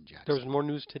Vincent Jackson. There was more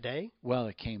news today? Well,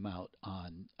 it came out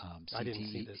on CTE. I didn't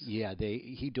see this. Yeah,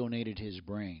 he donated his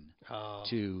brain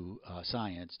to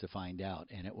science to find out,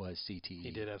 and it was CTE.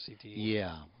 He did have CTE.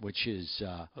 Yeah, which is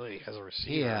Well, he has a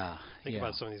receiver. Yeah. Think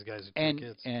about some of these guys who and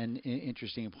kids. and an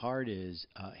interesting part is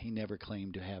he never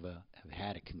claimed to have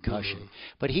had a concussion,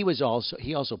 but he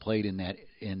also played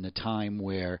in the time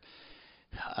where.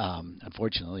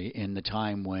 Unfortunately, in the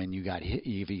time when you got hit,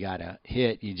 if you got a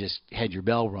hit, you just had your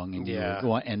bell rung, and you were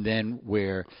going, and then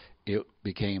where it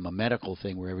became a medical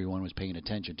thing where everyone was paying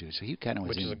attention to. So he kind of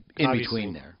was in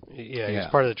between there. Yeah, he was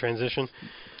part of the transition.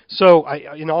 So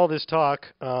in all this talk,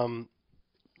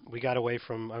 we got away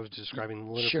from, I was describing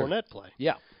the Leonard Fournette play.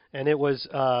 Yeah. And it was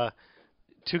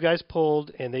two guys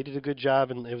pulled, and they did a good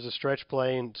job, and it was a stretch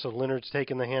play, and so Leonard's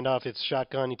taking the handoff. It's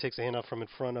shotgun. He takes the handoff from in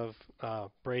front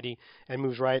of Brady and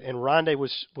moves right. And Rondé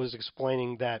was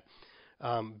explaining that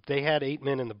they had 8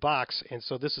 men in the box, and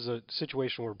so this is a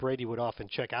situation where Brady would often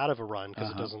check out of a run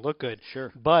because it doesn't look good.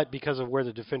 Sure. But because of where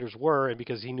the defenders were and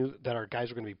because he knew that our guys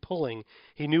were going to be pulling,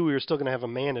 he knew we were still going to have a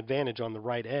man advantage on the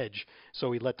right edge,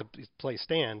 so he let the play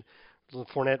stand.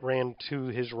 Fournette ran to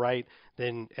his right.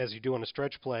 Then, as you do on a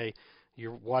stretch play,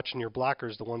 you're watching your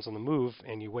blockers, the ones on the move,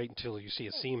 and you wait until you see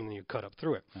a seam and then you cut up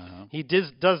through it. He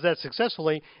does that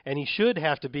successfully, and he should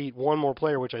have to beat one more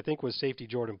player, which I think was safety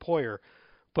Jordan Poyer.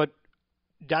 But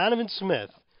Donovan Smith,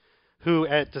 who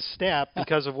at the snap,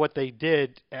 because of what they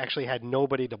did, actually had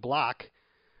nobody to block,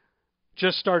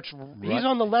 just starts – he's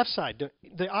on the left side,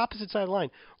 the opposite side of the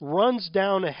line, runs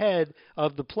down ahead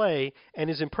of the play and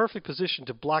is in perfect position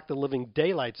to block the living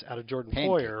daylights out of Jordan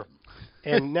Poyer.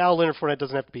 And now Leonard Fournette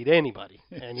doesn't have to beat anybody,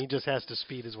 and he just has to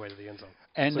speed his way to the end zone.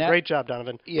 And so great job,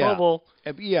 Donovan. Yeah, Pro Bowl.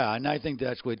 Yeah, and I think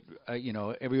that's what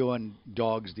everyone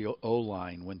dogs the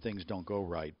O-line when things don't go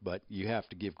right, but you have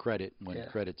to give credit when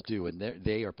credit's due, and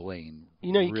they are playing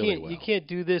really well. You can't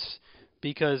do this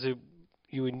because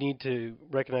you would need to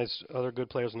recognize other good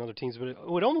players on other teams, but it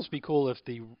would almost be cool if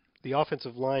the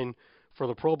offensive line for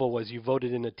the Pro Bowl was you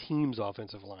voted in a team's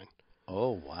offensive line.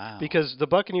 Oh, wow. Because the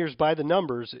Buccaneers, by the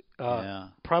numbers,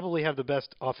 probably have the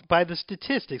best, by the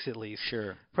statistics at least,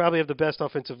 probably have the best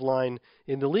offensive line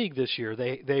in the league this year.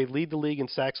 They lead the league in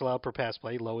sacks allowed per pass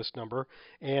play, lowest number.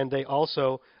 And they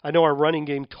also, I know our running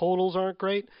game totals aren't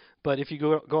great, but if you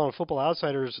go on Football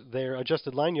Outsiders, their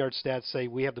adjusted line yard stats say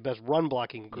we have the best run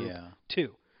blocking group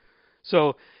too.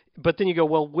 So, but then you go,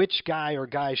 well, which guy or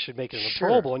guys should make it in the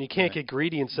Pro Bowl? And you can't get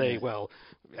greedy and say, well,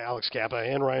 Alex Kappa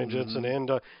and Ryan Jensen, and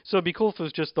so it'd be cool if it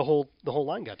was just the whole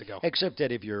line got to go. Except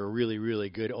that if you're a really, really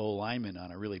good O lineman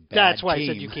on a really bad that's why team,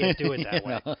 I said you can't do it that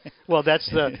way. Well, that's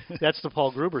the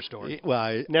Paul Gruber story.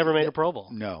 Well, never made a Pro Bowl.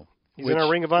 No, he's in our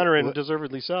Ring of Honor, and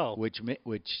deservedly so. Which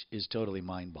is totally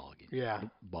mind-boggling. Yeah,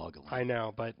 boggling. I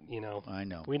know, but I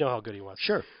know we know how good he was.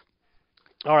 Sure.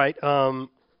 All right.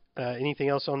 Anything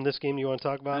else on this game you want to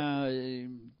talk about?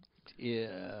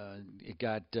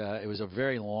 it was a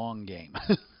very long game.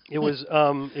 It was a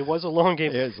long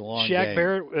game. It was a long Shaq game.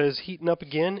 Barrett is heating up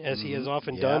again, as he has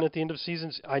often done at the end of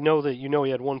seasons. I know that he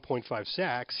had 1.5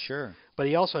 sacks. Sure. But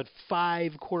he also had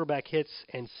 5 quarterback hits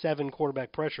and 7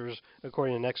 quarterback pressures,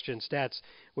 according to Next Gen Stats,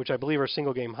 which I believe are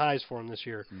single-game highs for him this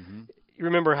year. Mm-hmm. You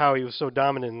remember how he was so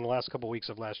dominant in the last couple of weeks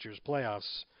of last year's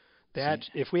playoffs.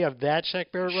 If we have that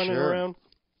Shaq Barrett running around,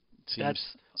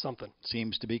 that's something.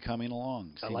 Seems to be coming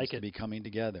along. I like it. Seems to be coming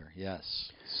together,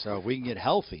 yes. So if we can get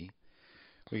healthy,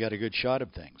 we got a good shot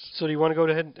of things. So do you want to go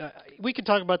ahead? We can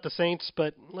talk about the Saints,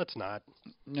 but let's not.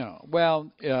 No.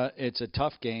 Well, it's a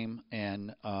tough game,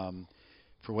 and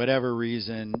for whatever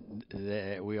reason,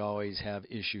 we always have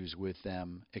issues with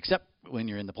them, except when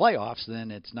you're in the playoffs,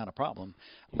 then it's not a problem.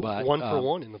 But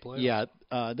 1-for-1 in the playoffs. Yeah,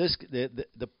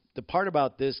 the part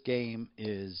about this game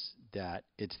is that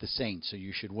it's the Saints, so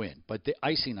you should win. But the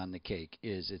icing on the cake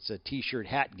is it's a T-shirt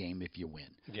hat game if you win.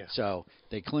 Yeah. So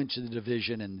they clinch the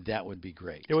division, and that would be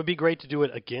great. It would be great to do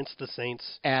it against the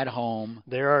Saints. At home,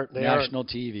 national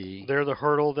TV. They're the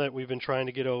hurdle that we've been trying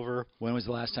to get over. When was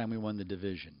the last time we won the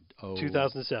division?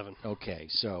 2007. Okay,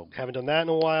 so haven't done that in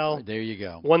a while. There you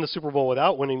go. Won the Super Bowl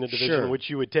without winning the division, Sure. which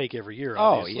you would take every year.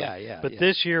 Obviously. Oh, yeah. But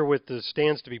this year, with the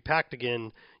stands to be packed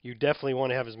again, you definitely want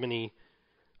to have as many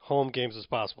home games as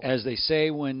possible. As they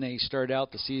say when they start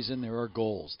out the season, there are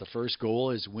goals. The first goal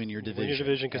is win your division. Win your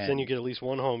division, because then you get at least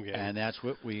one home game. And that's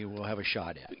what we will have a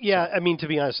shot at. Yeah, I mean, to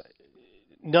be honest,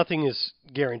 nothing is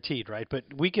guaranteed, right? But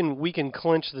we can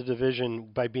clinch the division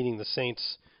by beating the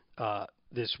Saints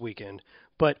this weekend.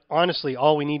 But honestly,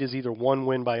 all we need is either one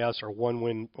win by us or one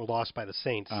win or loss by the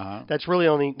Saints. Uh-huh. That's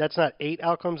not 8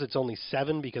 outcomes. It's only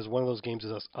 7 because one of those games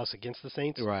is us against the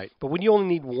Saints. Right. But when you only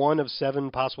need 1 of 7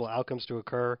 possible outcomes to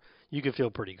occur, you can feel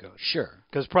pretty good. Sure.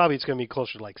 Because probably it's going to be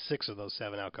closer to like 6 of those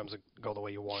 7 outcomes that go the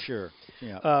way you want. Sure.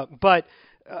 Yeah. But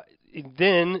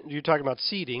then you're talking about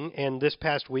seeding, and this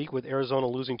past week with Arizona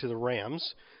losing to the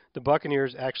Rams, the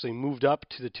Buccaneers actually moved up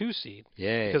to the 2 seed.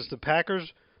 Yay. Because the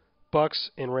Packers,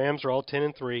 Bucks, and Rams are all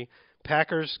 10-3.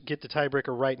 Packers get the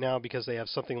tiebreaker right now because they have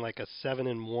something like a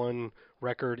 7-1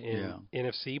 record in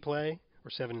NFC play,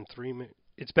 or 7-3.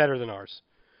 It's better than ours.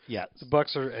 Yeah. The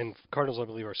Bucks and Cardinals, I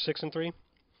believe, are 6-3,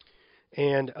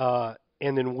 and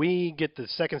then we get the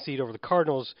 2nd seed over the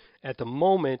Cardinals at the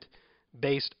moment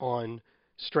based on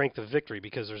strength of victory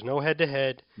because there's no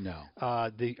head-to-head. No.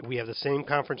 We have the same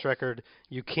conference record.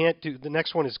 You can't do the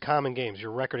next one is common games. Your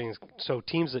recording is so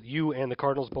teams that you and the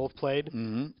Cardinals both played.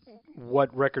 Mm-hmm.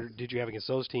 What record did you have against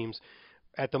those teams?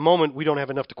 At the moment, we don't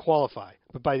have enough to qualify.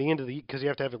 But by the end of the because you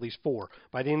have to have at least 4.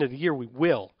 By the end of the year, we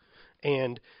will.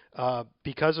 And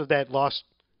because of that loss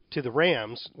to the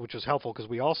Rams, which was helpful because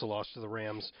we also lost to the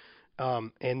Rams,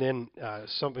 and then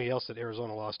somebody else that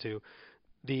Arizona lost to,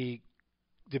 the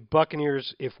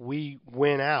Buccaneers, if we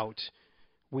win out,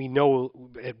 we know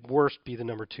at worst be the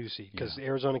number 2 seed because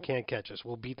Arizona can't catch us.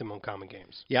 We'll beat them on common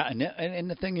games. Yeah, and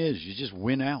the thing is, you just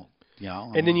win out.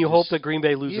 And then you hope that Green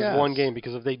Bay loses one game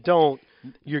because if they don't,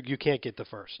 you can't get the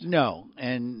first. No,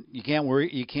 and you can't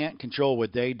worry. You can't control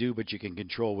what they do, but you can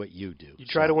control what you do. You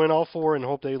try to win all 4 and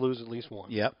hope they lose at least 1.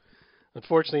 Yep.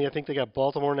 Unfortunately, I think they got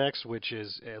Baltimore next, which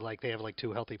is they have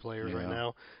 2 healthy players right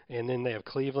now, and then they have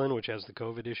Cleveland, which has the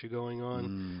COVID issue going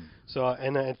on. So,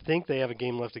 and I think they have a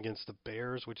game left against the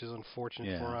Bears, which is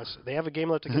unfortunate for us. They have a game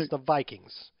left against the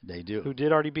Vikings. They do. Who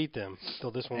did already beat them, so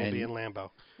this one will be in Lambeau.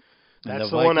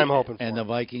 That's the one I'm hoping for. And the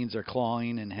Vikings are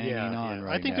clawing and hanging on right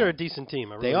now. I think they're a decent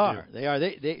team. I really they are. do. They are.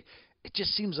 They. It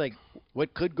just seems like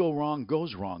what could go wrong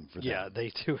goes wrong for them. Yeah,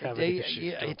 they do have an issue.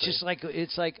 Yeah, it's just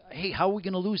like hey, how are we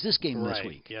going to lose this game this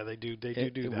week? Yeah, they do.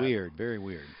 They do that. Weird, very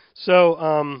weird. So,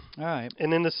 all right.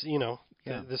 And then the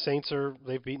Saints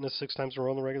they've beaten us 6 times in a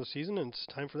row in the regular season, and it's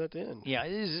time for that to end. Yeah,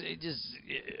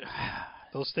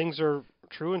 those things are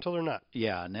true until they're not.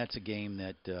 Yeah, and that's a game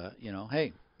that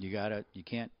hey, you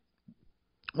can't.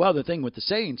 Well, the thing with the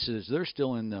Saints is they're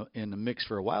still in the mix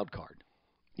for a wild card.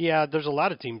 Yeah, there's a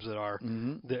lot of teams that are.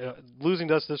 Mm-hmm. Losing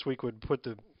to us this week would put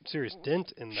the serious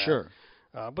dent in that. Sure.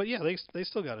 But yeah, they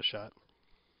still got a shot.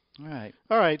 All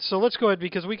right. So let's go ahead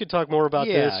because we could talk more about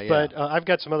this. Yeah. But I've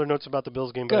got some other notes about the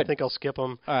Bills game, but I Good. think I'll skip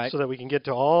them so that we can get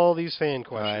to all these fan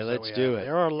questions. All right, that let's we do have. it.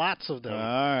 There are lots of them. All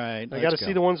right. I got to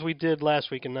see the ones we did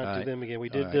last week and not do them again. We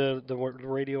did right. the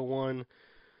radio one.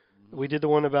 We did the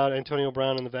one about Antonio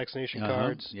Brown and the vaccination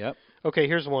cards. Yep. Okay,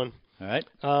 here's one. All right.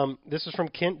 This is from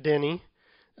Kent Denny,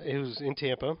 who's in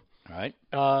Tampa. All right.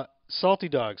 Salty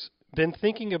dogs. been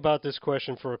thinking about this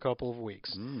question for a couple of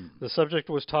weeks. The subject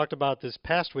was talked about this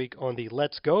past week on the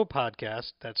Let's Go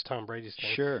podcast. That's Tom Brady's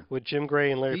thing. Sure. With Jim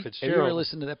Gray and Larry Have Fitzgerald. you ever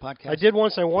listened to that podcast? I did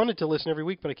once. I wanted to listen every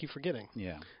week, but I keep forgetting.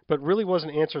 Yeah. But really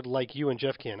wasn't answered like you and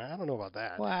Jeff can. I don't know about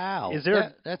that. Wow. Is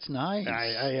there? That's nice.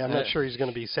 I'm not sure he's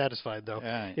going to be satisfied, though.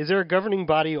 Right. Is there a governing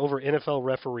body over NFL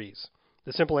referees?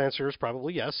 The simple answer is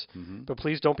probably yes, but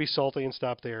please don't be salty and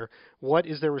stop there. What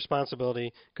is their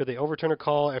responsibility? Could they overturn a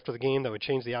call after the game that would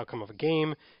change the outcome of a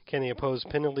game? Can they impose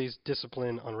penalties,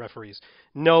 discipline on referees?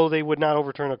 No, they would not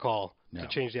overturn a call to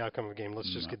change the outcome of a game.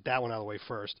 Let's just get that one out of the way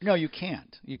first. No, you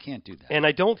can't. You can't do that. And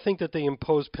I don't think that they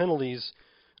impose penalties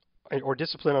or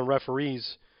discipline on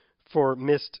referees for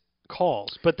missed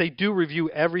calls, but they do review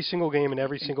every single game and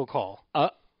every single call.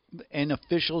 And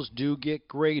officials do get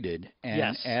graded, and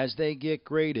Yes. as they get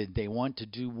graded, they want to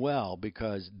do well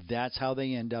because that's how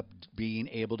they end up being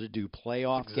able to do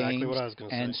playoff Exactly games what I was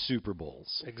gonna and say. Super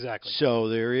Bowls. Exactly. So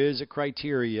there is a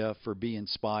criteria for being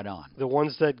spot on. The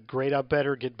ones that grade out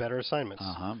better get better assignments.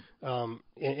 Uh-huh.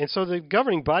 And so the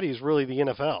governing body is really the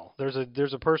NFL.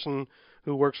 There's a person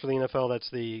who works for the NFL that's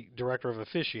the director of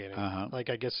officiating. Uh-huh. Like,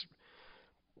 I guess,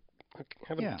 I'm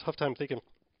having Yeah. a tough time thinking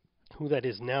who that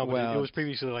is now, but Well, it was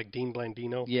previously like Dean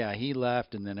Blandino. Yeah, he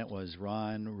left, and then it was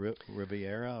Ron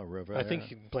Rivera. I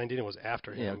think Blandino was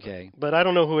after him. Yeah, okay. But I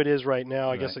don't know who it is right now.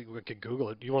 I Right. guess we could Google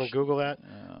it. Do you want to Google that?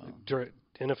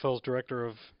 NFL's director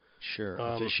of Sure,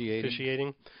 officiating.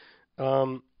 officiating.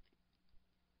 Go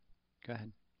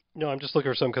ahead. No, I'm just looking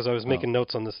for some because I was making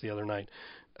notes on this the other night.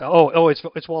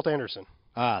 It's Walt Anderson.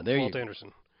 There Walt you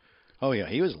Anderson. Oh, yeah,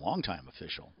 he was a long-time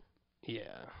official.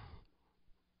 Yeah.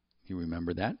 You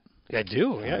remember that? I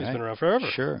do. Yeah, he's right. been around forever.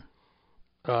 Sure.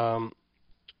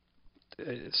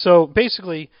 So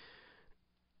basically,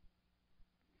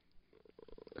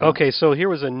 okay. So here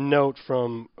was a note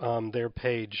from their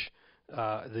page, the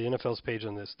NFL's page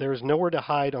on this. There is nowhere to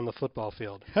hide on the football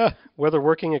field. Whether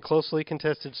working a closely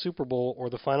contested Super Bowl or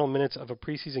the final minutes of a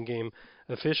preseason game,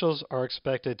 officials are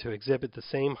expected to exhibit the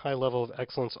same high level of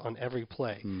excellence on every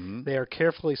play. They are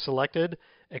carefully selected,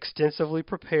 extensively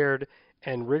prepared,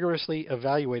 and rigorously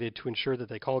evaluated to ensure that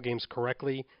they call games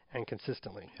correctly and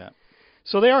consistently. Yeah.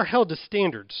 So they are held to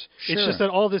standards. It's Sure. just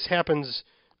that all this happens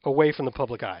away from the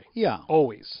public eye. Yeah.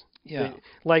 Always. Yeah.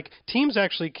 Like, teams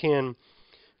actually can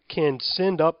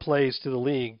send up plays to the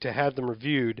league to have them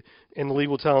reviewed, and the league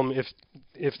will tell them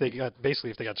if they got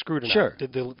screwed or Sure. not.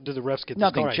 Did the refs get this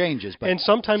Nothing call right? changes, but And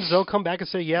sometimes they'll come back and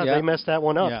say, yeah, Yeah. they messed that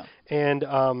one up, Yeah.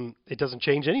 and it doesn't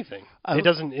change anything.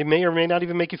 It may or may not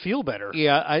even make you feel better.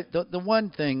 yeah, the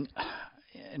one thing,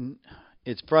 and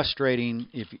it's frustrating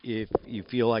if you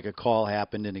feel like a call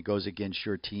happened and it goes against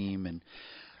your team,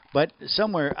 but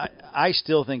somewhere I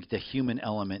still think the human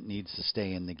element needs to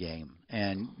stay in the game,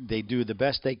 and they do the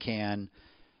best they can.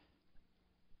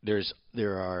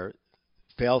 There are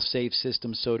fail-safe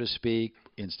systems, so to speak,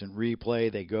 instant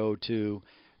replay they go to.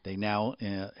 They now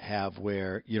have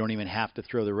where you don't even have to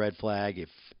throw the red flag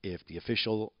if the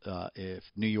official, if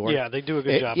New York. Yeah, they do a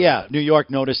good job. Yeah, of that. New York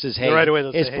notices, hey, Right away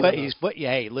they'll say, hey,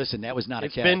 hey, listen, that was not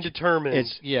It's a catch. been determined.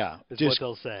 It's is what just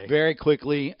they'll say. very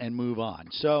quickly and move on.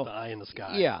 So The eye in the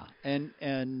sky. yeah, and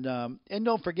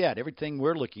don't forget, everything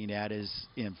we're looking at is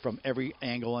from every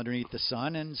angle underneath the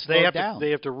sun, and slow They have down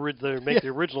to make the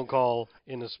original call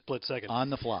in a split second. on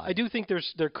the fly. I do think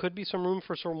there could be some room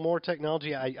for some more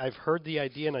technology. I've heard the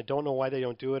idea, and I don't know why they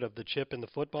don't do it, of the chip in the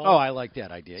football. Oh, I like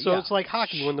that idea. So yeah. it's like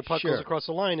hockey. When the puck Sure. goes across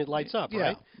the line, it lights up, Yeah.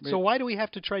 right? So why do we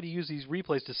have to try to use these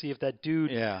replays to see if that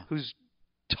dude Yeah. who's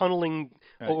tunneling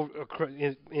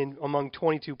Right. in among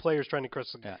 22 players trying to cross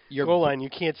the Yeah. goal line, you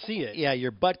can't see it? Yeah,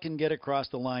 your butt can get across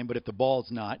the line, but if the ball's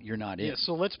not, you're not in. Yeah,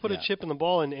 so let's put Yeah. a chip in the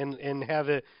ball and have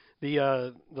it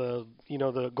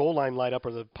the goal line light up,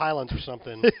 or the pylons or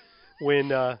something. When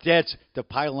That's the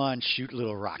pylons shoot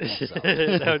little rockets. up.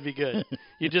 that would be good.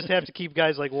 You just have to keep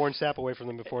guys like Warren Sapp away from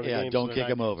them before the Yeah, game. don't so kick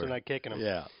they're 'em not, over. So they're not kicking them.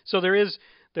 Yeah. So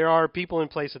there are people in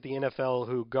place at the NFL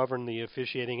who govern the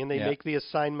officiating, and they Yeah. make the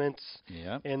assignments,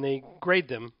 Yeah. and they grade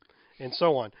them, and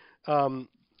so on.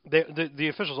 The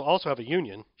officials also have a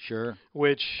union, Sure.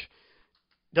 which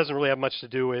doesn't really have much to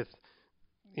do with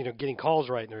getting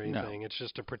calls right or anything. No. It's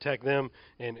just to protect them,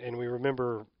 and we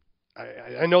remember.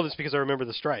 I know this because I remember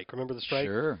the strike. Remember the strike?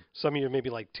 Sure. Some year, maybe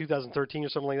like 2013 or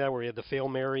something like that, where he had the Fail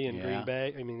Mary in Yeah.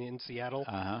 in Seattle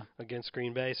Uh-huh. against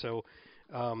Green Bay. So,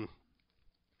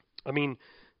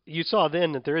 you saw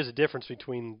then that there is a difference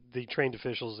between the trained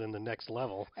officials and the next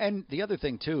level. And the other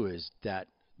thing too is that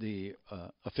the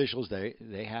officials,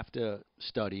 they have to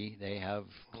study. They have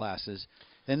classes.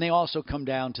 Then they also come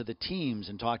down to the teams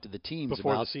and talk to the teams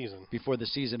before about the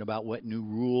season about what new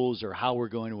rules or how we're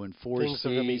going to enforce things that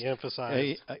are going to be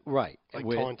emphasized. Right, like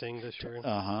taunting this year.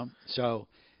 So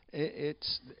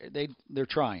they're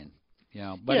trying,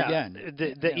 But again,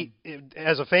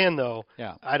 as a fan though,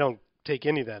 I don't take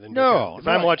any of that into account. If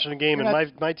I'm watching a game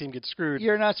and my team gets screwed,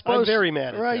 you're not supposed. I'm very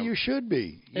mad at right, them. You should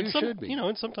be. Should be.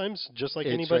 And sometimes, just like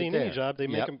It's anybody right in any there. job, they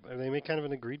make kind of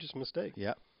an egregious mistake.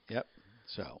 Yep.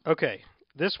 So. Okay,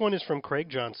 this one is from Craig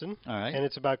Johnson, All right. and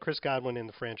it's about Chris Godwin and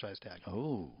the franchise tag.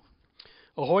 Oh.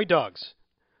 Ahoy, dogs!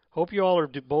 Hope you all are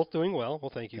both doing well.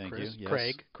 Well, thank you, Thank Chris. you,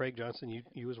 yes. Craig Johnson,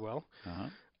 you as well. Uh-huh.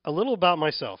 A little about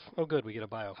myself. Oh, good, we get a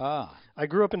bio. I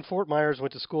grew up in Fort Myers,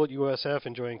 went to school at USF,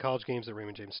 enjoying college games at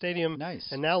Raymond James Stadium.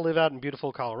 Nice. And now live out in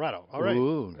beautiful Colorado. All right.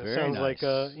 Ooh, that very sounds nice. like,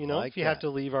 Like if you have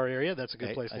to leave our area, that's a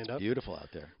good place to It's end up. beautiful out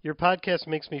there. Your podcast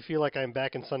makes me feel like I'm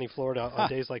back in sunny Florida on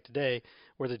days like today,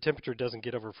 where the temperature doesn't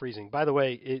get over freezing. By the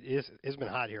way, it's been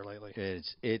hot here lately.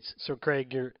 It's So,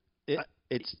 Craig, I'd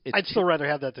too, still rather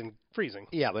have that than freezing.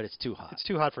 Yeah, but it's too hot. It's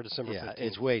too hot for December 15th. Yeah,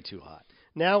 it's way too hot.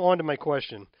 Now on to my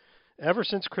question. Ever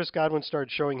since Chris Godwin started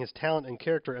showing his talent and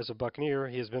character as a Buccaneer,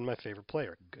 he has been my favorite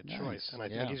player. Good choice. And I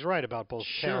think he's right about both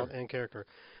talent and character.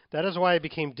 That is why I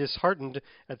became disheartened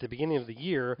at the beginning of the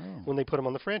year when they put him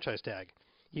on the franchise tag.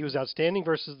 He was outstanding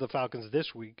versus the Falcons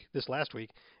this last week,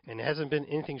 and it hasn't been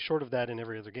anything short of that in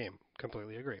every other game.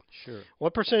 Completely agree. Sure.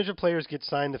 What percentage of players get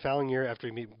signed the following year after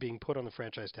being put on the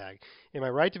franchise tag? Am I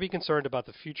right to be concerned about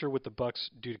the future with the Bucs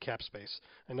due to cap space?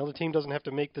 I know the team doesn't have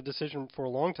to make the decision for a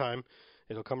long time.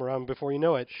 It'll come around before you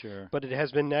know it. Sure. But it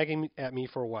has been nagging at me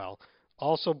for a while.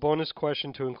 Also, bonus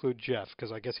question to include Jeff,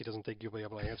 because I guess he doesn't think you'll be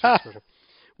able to answer this question.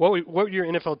 What would your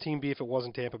NFL team be if it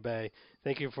wasn't Tampa Bay?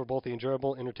 Thank you for both the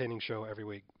enjoyable, entertaining show every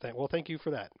week. Thank you for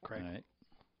that, Craig. All right.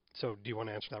 So, do you want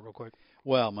to answer that real quick?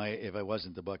 Well, if I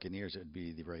wasn't the Buccaneers, it would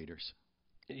be the Raiders.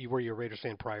 Were you a Raiders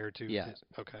fan prior to? Yeah.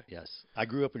 Okay. Yes. I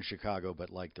grew up in Chicago, but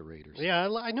liked the Raiders. Yeah,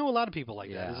 I know a lot of people like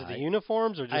that. Is it the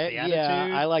uniforms or just the attitude?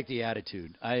 Yeah, I like the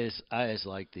attitude. I just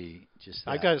like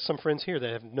I've got some friends here that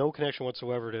have no connection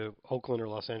whatsoever to Oakland or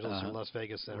Los Angeles or Las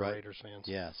Vegas that are Raiders fans.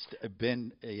 Yes.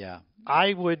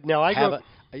 I would now.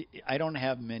 I don't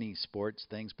have many sports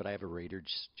things, but I have a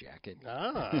Raiders jacket.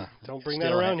 Don't bring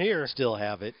that around here. Still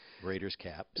have it. Raiders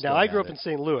cap. Now I grew up in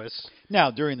St. Louis.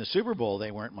 Now during the Super Bowl,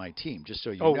 they weren't my team. Just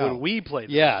so you know. Oh, when we played.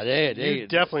 Yeah, you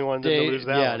definitely wanted them to lose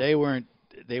that. Yeah, one.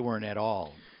 they weren't at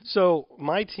all. So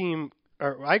my team,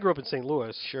 I grew up in St.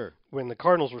 Louis. Sure. When the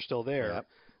Cardinals were still there. Yep.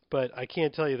 But I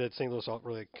can't tell you that St. Louis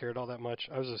really cared all that much.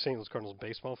 I was a St. Louis Cardinals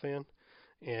baseball fan,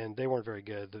 and they weren't very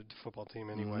good, the football team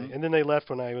anyway. Mm-hmm. And then they left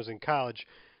when I was in college,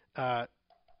 and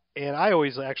I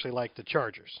always actually liked the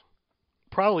Chargers,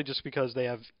 probably just because they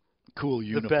have cool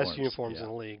uniforms. The best uniforms in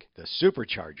the league. The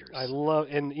Superchargers. I love,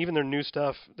 and even their new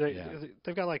stuff.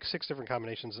 They've got like 6 different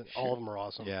combinations, and all of them are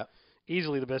awesome. Yeah.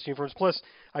 Easily the best uniforms. Plus,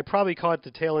 I probably caught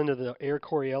the tail end of the Air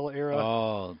Coryell era.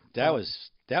 Oh, that was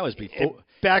before.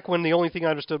 Back when the only thing I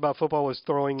understood about football was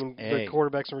throwing the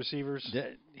quarterbacks and receivers.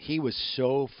 He was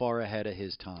so far ahead of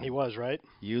his time. He was, right?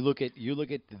 You look at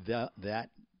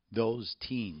those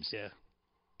teams. Yeah.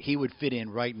 He would fit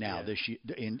in right now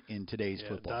in today's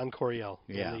football. Don Coryell.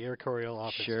 Yeah. The Air Coryell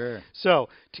offense. Sure. So,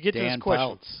 to get to this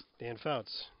question. Fouts. Dan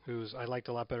Fouts, who's I liked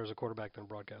a lot better as a quarterback than a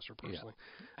broadcaster, personally.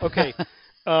 Yeah. Okay.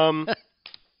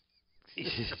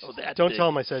 Don't tell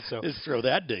him I said so. Just throw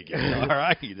that dig in. All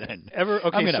righty, then. I'm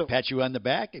going to pat you on the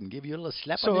back and give you a little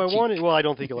slap on the cheek. Well, I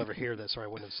don't think you'll ever hear this, or I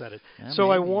wouldn't have said it.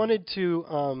 I wanted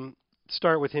to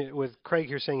start with Craig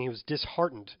here saying he was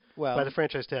disheartened by the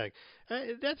franchise tag. I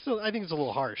think it's a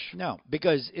little harsh. No,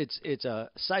 because it's a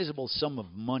sizable sum of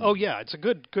money. Oh yeah, it's a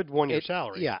good 1-year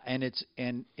salary. Yeah, and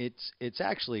it's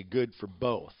actually good for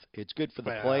both. It's good for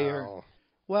the player.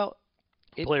 Well,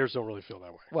 players don't really feel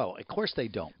that way. Well, of course they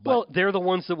don't. But, well, they're the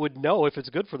ones that would know if it's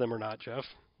good for them or not, Jeff.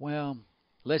 Well,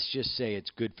 let's just say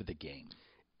it's good for the game.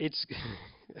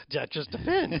 That just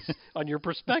depends on your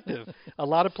perspective. A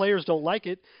lot of players don't like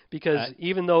it because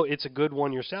even though it's a good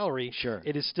 1-year salary,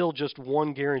 it is still just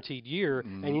one guaranteed year,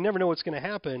 and you never know what's going to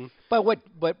happen.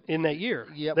 But in that year,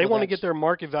 yeah, they want to get their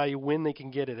market value when they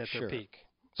can get it at their peak.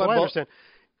 So I understand.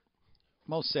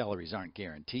 Most salaries aren't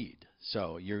guaranteed,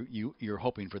 so you're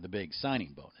hoping for the big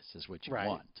signing bonus is what you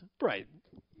want. Right.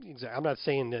 Exactly. I'm not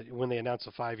saying that when they announce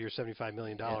a 5-year, $75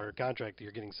 million contract,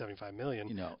 you're getting $75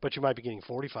 million. But you might be getting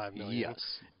 $45 million. Yes.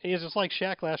 And it's just like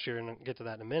Shaq last year, and I'll get to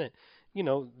that in a minute.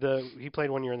 He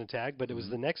played 1 year in the tag, but it was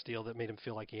the next deal that made him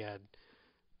feel like he had,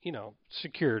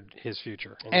 secured his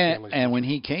future. And when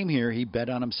he came here, he bet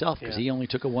on himself because he only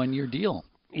took a 1-year deal.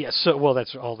 Yes. So, well,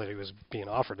 that's all that he was being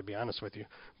offered, to be honest with you.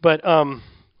 But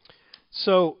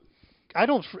so I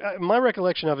don't. My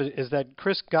recollection of it is that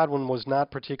Chris Godwin was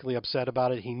not particularly upset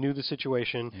about it. He knew the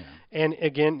situation, and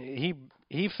again,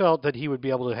 he felt that he would be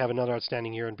able to have another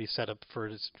outstanding year and be set up for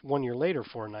his 1 year later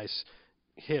for a nice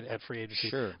hit at free agency.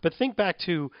 Sure. But think back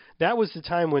to that was the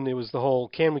time when it was the whole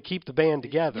can we keep the band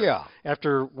together? Yeah.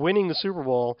 After winning the Super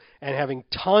Bowl and having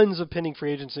tons of pending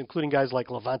free agents, including guys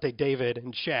like Levante David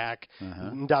and Shaq,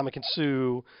 Ndamukong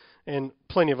Suh, and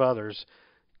plenty of others,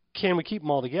 can we keep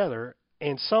them all together?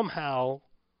 And somehow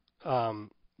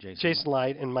Jason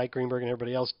Light and Mike Greenberg and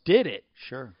everybody else did it.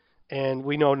 Sure. And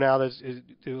we know now that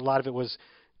a lot of it was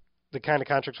the kind of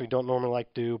contracts we don't normally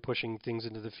like to do, pushing things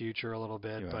into the future a little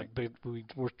bit. Right. But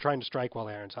we're trying to strike while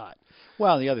the iron's hot.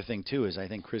 Well, the other thing, too, is I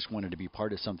think Chris wanted to be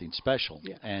part of something special.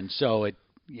 Yeah. And so if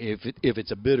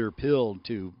it's a bitter pill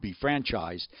to be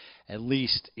franchised, at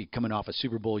least coming off a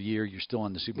Super Bowl year, you're still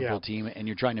on the Super Bowl team, and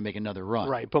you're trying to make another run.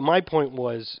 Right. But my point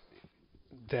was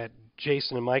that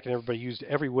Jason and Mike and everybody used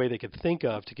every way they could think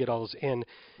of to get all those in.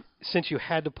 Since you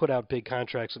had to put out big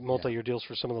contracts, multi-year deals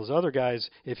for some of those other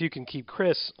guys, if you can keep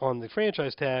Chris on the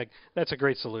franchise tag, that's a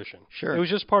great solution. Sure. It was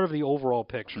just part of the overall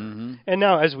picture. Mm-hmm. And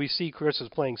now, as we see, Chris is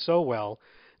playing so well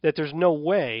that there's no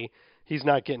way he's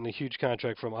not getting a huge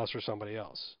contract from us or somebody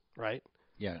else, right?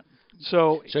 Yeah.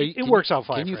 So it works out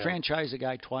fine. Can you for him. franchise a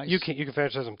guy twice? You can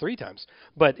franchise him 3 times,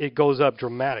 but it goes up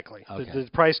dramatically. Okay. The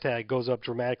price tag goes up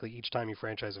dramatically each time you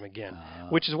franchise him again,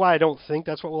 which is why I don't think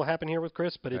that's what will happen here with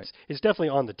Chris, but it's definitely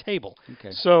on the table.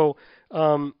 Okay. So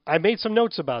I made some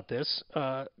notes about this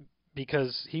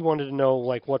because he wanted to know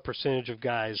like what percentage of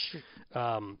guys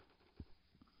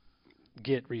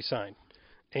get re-signed,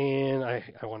 and I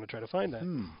want to try to find that.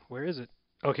 Where is it?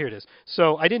 Oh, here it is.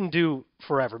 So I didn't do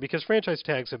forever because franchise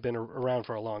tags have been around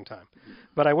for a long time.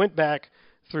 But I went back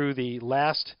through the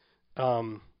last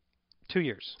 2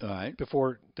 years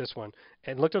before this one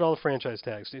and looked at all the franchise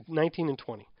tags, 19 and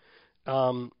 20.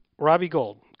 Robbie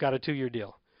Gould got a 2-year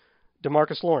deal.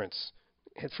 DeMarcus Lawrence,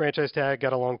 his franchise tag,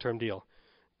 got a long-term deal.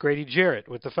 Grady Jarrett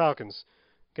with the Falcons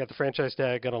got the franchise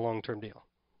tag, got a long-term deal.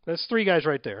 That's 3 guys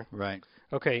right there. Right.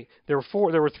 Okay, there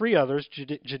were 3 others: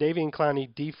 Jadeveon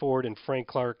Clowney, D. Ford, and Frank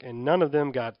Clark, and none of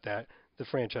them got the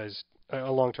franchise a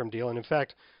long-term deal. And in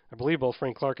fact, I believe both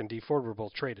Frank Clark and D. Ford were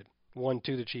both traded, one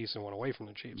to the Chiefs and one away from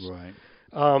the Chiefs.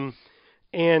 Right.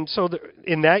 And so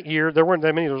in that year, there weren't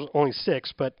that many. There was only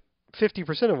 6, but 50%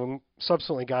 of them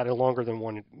subsequently got a longer than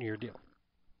 1-year deal.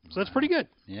 So that's pretty good.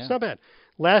 Yeah. It's not bad.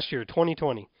 Last year,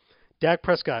 2020, Dak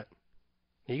Prescott.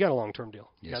 He got a long-term deal.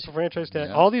 Yes. Got the franchise tag.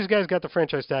 Yep. All these guys got the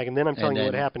franchise tag, and then I'm telling you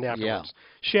what happened yeah. afterwards.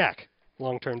 Shaq,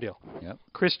 long-term deal. Yep.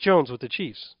 Chris Jones with the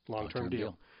Chiefs, long-term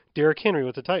deal. Derrick Henry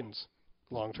with the Titans,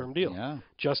 long-term deal. Yeah.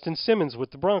 Justin Simmons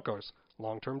with the Broncos,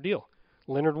 long-term deal.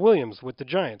 Leonard Williams with the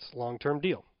Giants, long-term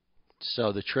deal.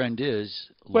 So the trend is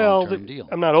Well, long-term deal.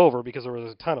 I'm not over because there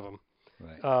was a ton of them.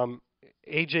 Right.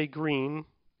 A.J. Green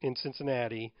in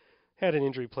Cincinnati had an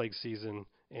injury-plagued season,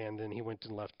 and then he went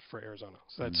and left for Arizona.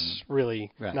 So that's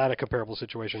really not a comparable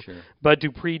situation. Sure. Bud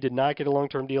Dupree did not get a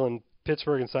long-term deal in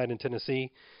Pittsburgh and signed in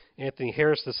Tennessee. Anthony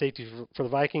Harris, the safety for the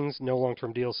Vikings, no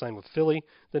long-term deal, signed with Philly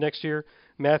the next year.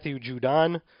 Matthew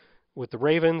Judon with the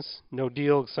Ravens, no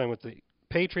deal, signed with the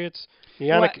Patriots.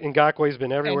 Yannick Ngakwe's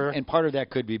been everywhere. And part of that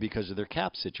could be because of their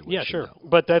cap situation. Yeah, sure. Though.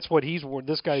 But that's what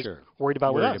this guy's worried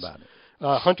about with us. About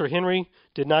it. Hunter Henry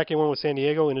did not get one with San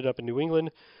Diego, ended up in New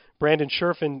England. Brandon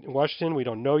Scherf in Washington, we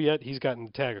don't know yet. He's gotten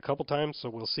the tag a couple times,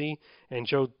 so we'll see. And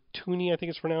Joe Tooney, I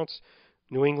think it's pronounced,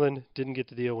 New England, didn't get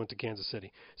the deal, went to Kansas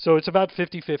City. So it's about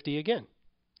 50-50 again.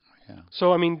 Yeah.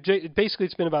 So, I mean, basically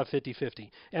it's been about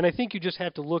 50-50. And I think you just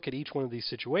have to look at each one of these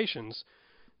situations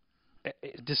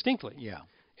distinctly. Yeah.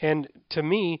 And to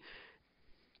me,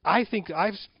 I think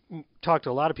I've talked to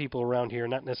a lot of people around here,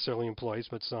 not necessarily employees,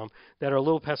 but some, that are a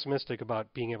little pessimistic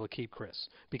about being able to keep Chris.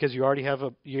 Because you already have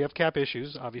cap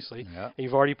issues, obviously. Yeah. And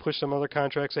you've already pushed some other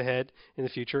contracts ahead in the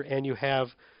future, and you have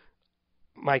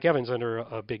Mike Evans under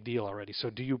a big deal already. So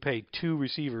do you pay 2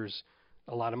 receivers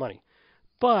a lot of money?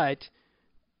 But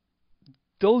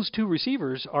those 2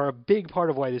 receivers are a big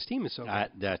part of why this team is so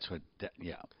good.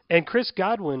 Yeah. And Chris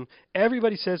Godwin,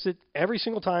 everybody says it every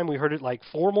single time. We heard it like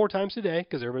 4 more times today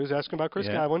because everybody was asking about Chris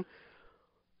Godwin.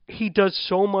 He does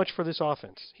so much for this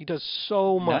offense. He does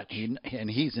so much. And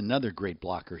he's another great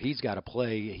blocker. He's got a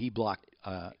play. He blocked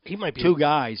he might be 2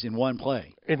 guys in one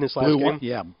play. In this last game?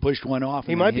 Yeah, pushed one off.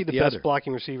 He might be the best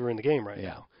blocking receiver in the game right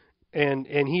now. And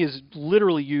he is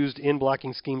literally used in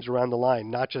blocking schemes around the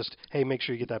line, not just, hey, make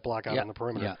sure you get that block out on the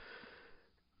perimeter.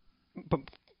 Yeah. But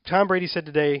Tom Brady said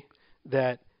today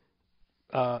that,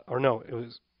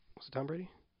 was it Tom Brady?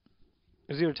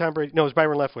 It was either Tom Brady. No, it was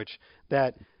Byron Leftwich.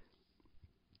 That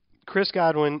Chris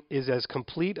Godwin is as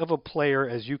complete of a player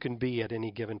as you can be at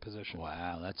any given position.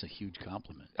 Wow, that's a huge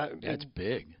compliment. That's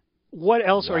big. What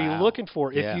else are you Wow. looking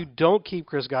for? Yeah. If you don't keep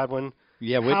Chris Godwin,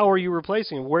 how are you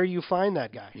replacing him? Where do you find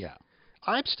that guy? Yeah.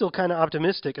 I'm still kind of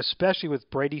optimistic, especially with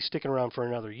Brady sticking around for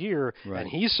another year, Right. and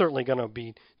he's certainly going to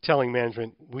be telling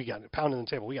management, we got pounding the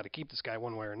table, we got to keep this guy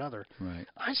one way or another. Right.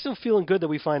 I'm still feeling good that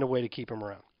we find a way to keep him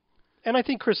around. And I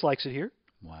think Chris likes it here.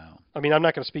 Wow. I mean, I'm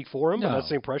not going to speak for him, but No. that's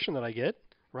the impression that I get,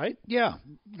 right? Yeah.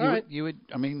 All right. You would.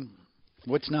 I mean,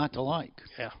 what's not to like?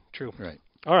 Yeah, true. Right.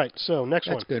 All right, so next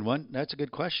That's one. a good one. That's a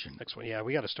good question. Next one, yeah,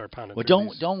 we got to start pounding. Well, through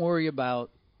these. don't worry about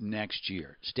next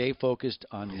year. Stay focused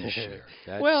on this year.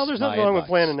 That's Well, there's nothing my wrong with advice.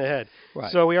 planning ahead.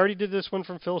 Right. So we already did this one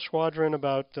from Phil Schwadron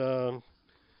about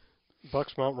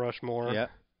Bucks Mount Rushmore. Yeah.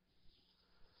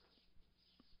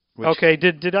 Okay,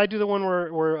 did I do the one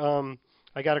where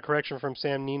I got a correction from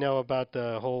Sam Nino about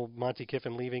the whole Monty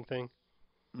Kiffin leaving thing?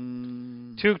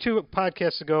 Two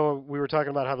podcasts ago, we were talking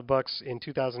about how the Bucks in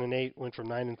 2008 went from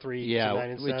 9-3 to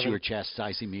 9-7. which you were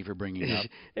chastising me for bringing up.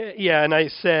 Yeah, and I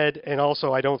said, and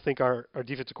also I don't think our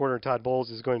defensive coordinator Todd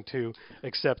Bowles is going to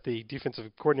accept the defensive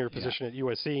coordinator position at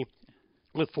USC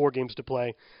with 4 games to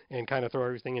play and kind of throw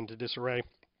everything into disarray.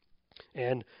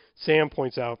 And Sam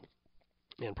points out,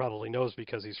 and probably knows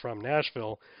because he's from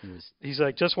Nashville, he's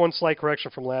like, just one slight correction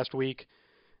from last week.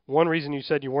 One reason you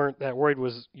said you weren't that worried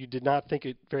was you did not think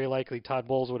it very likely Todd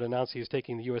Bowles would announce he was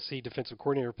taking the USC defensive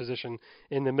coordinator position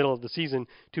in the middle of the season.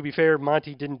 To be fair,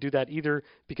 Monty didn't do that either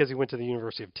because he went to the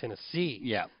University of Tennessee.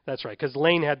 Yeah. That's right, because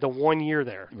Lane had the 1 year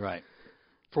there. Right.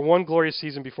 For one glorious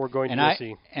season before going to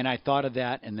USC. I thought of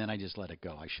that, and then I just let it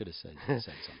go. I should have said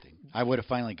something. I would have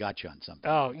finally got you on something.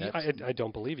 Oh, I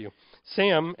don't believe you.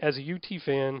 Sam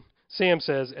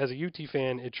says, as a UT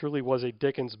fan, it truly was a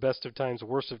Dickens best of times,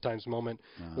 worst of times moment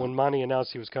when Monty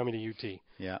announced he was coming to UT.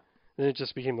 Yeah. Then it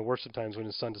just became the worst of times when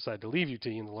his son decided to leave UT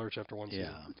in the lurch after one season.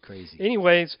 Yeah, crazy.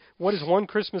 Anyways, what is one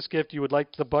Christmas gift you would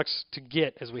like the Bucks to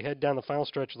get as we head down the final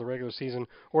stretch of the regular season?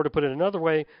 Or to put it another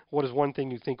way, what is one thing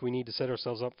you think we need to set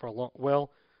ourselves up for a long,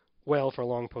 for a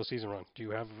long postseason run? Do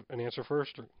you have an answer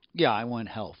first? Or? Yeah, I want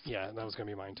health. Yeah, that was going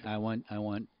to be mine too. I want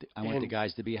the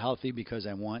guys to be healthy because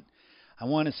I want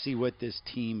to see what this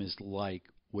team is like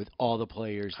with all the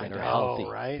players that are healthy.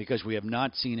 Right? Because we have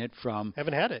not seen it from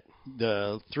haven't had it.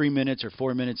 The 3 minutes or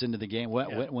 4 minutes into the game.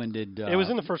 When did it was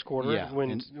in the first quarter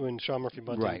when Sean Murphy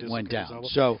Bunting went down.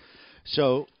 So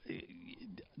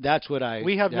that's what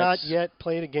we have not yet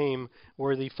played a game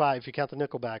where the 5, if you count the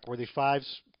Nickelback, where the 5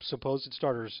 supposed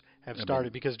starters have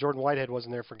started because Jordan Whitehead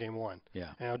wasn't there for game 1.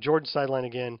 Yeah. Now Jordan's sidelined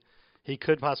again. He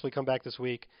could possibly come back this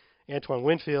week. Antoine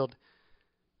Winfield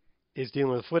is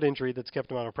dealing with a foot injury that's kept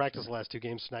him out of practice the last 2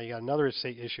 games. So now you got another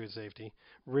issue at safety.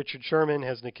 Richard Sherman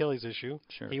has an Achilles issue.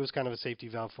 Sure. He was kind of a safety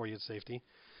valve for you at safety.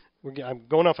 I'm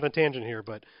going off on a tangent here,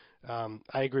 but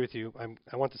I agree with you.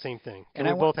 I want the same thing. And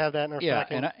we both have that in our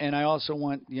stacking? and I also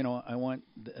want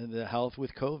the health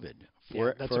with COVID.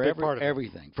 That's a big part of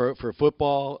everything for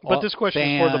football. But this question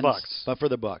is for the Bucks. But for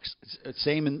the Bucks,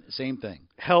 same thing.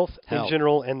 Health in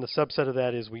general, and the subset of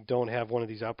that is we don't have one of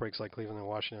these outbreaks like Cleveland and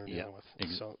Washington are dealing with.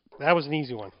 So that was an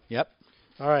easy one. Yep.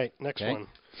 All right, next one.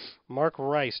 Mark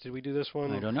Rice. Did we do this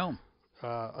one? I don't know.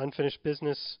 Unfinished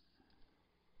business.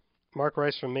 Mark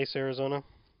Rice from Mesa, Arizona.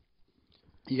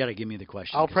 You got to give me the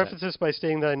question. I'll preface this by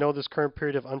stating that I know this current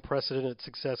period of unprecedented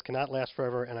success cannot last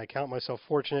forever, and I count myself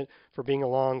fortunate for being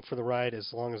along for the ride as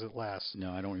long as it lasts.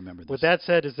 No, I don't remember this. With that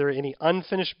said, is there any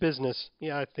unfinished business,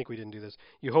 I think we didn't do this,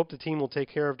 you hope the team will take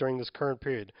care of during this current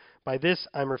period? By this,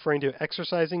 I'm referring to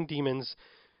exorcising demons,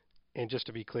 and just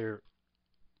to be clear,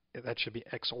 that should be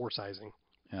exorcising.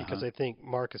 Because I think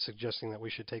Mark is suggesting that we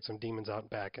should take some demons out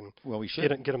back and we should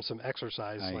get them some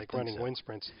exercise, like running wind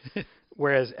sprints.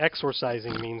 Whereas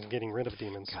exorcising means getting rid of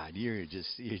demons. God, you're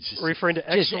just referring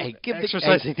to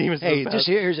exorcising demons. Hey, just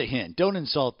here's a hint: don't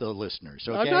insult the listeners.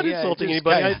 Okay? I'm not insulting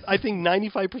anybody. I think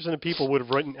 95% of people would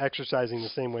have written exercising the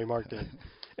same way Mark did,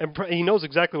 and he knows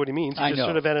exactly what he means. He just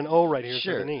should have had an O right here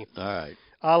for the knee. All right.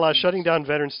 A la shutting down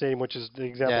Veterans Stadium, which is the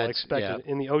example I expected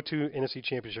in the 0-2 NFC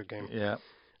Championship game. Yeah.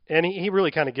 And he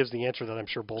really kind of gives the answer that I'm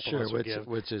sure both of us would give.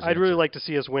 I'd really like to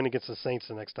see us win against the Saints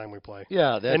the next time we play.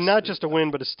 Yeah, and not just a win,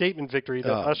 but a statement victory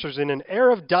that ushers in an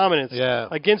era of dominance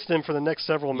against them for the next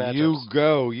several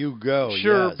matchups. You go.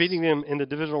 Sure, beating them in the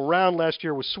divisional round last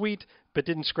year was sweet, but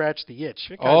didn't scratch the itch.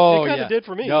 It kind of did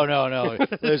for me. No.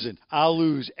 Listen, I'll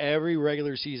lose every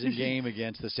regular season game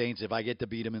against the Saints if I get to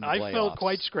beat them in the playoffs. I felt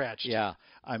quite scratched. Yeah,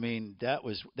 I mean that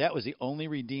was the only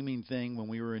redeeming thing when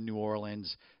we were in New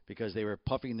Orleans because they were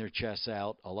puffing their chests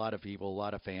out. A lot of people, a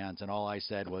lot of fans, and all I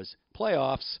said was,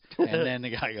 playoffs, and then the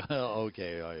guy goes, oh,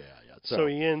 okay, oh yeah. So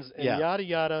he ends, and yada,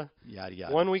 yada, yada,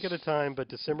 yada. 1 week at a time, but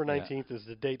December 19th is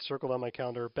the date circled on my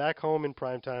calendar. Back home in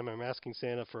prime time, I'm asking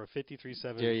Santa for a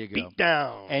 53-7 there you go. beat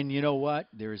down. And you know what?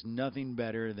 There's nothing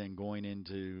better than going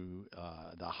into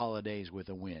the holidays with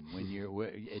a win.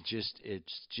 It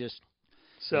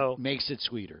makes it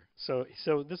sweeter. So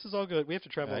this is all good. We have to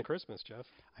travel on Christmas, Jeff.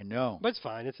 I know. But it's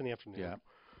fine. It's in the afternoon.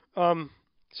 Yeah.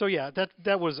 So yeah,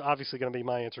 that was obviously going to be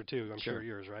my answer too. I'm sure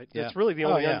yours, right? Yeah. That's really the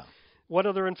only. yeah. What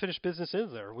other unfinished business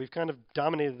is there? We've kind of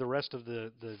dominated the rest of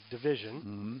the division.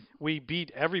 Mm-hmm. We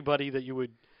beat everybody that you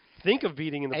would think of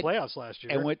beating in the playoffs last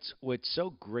year. And what's so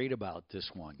great about this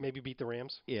one? Maybe beat the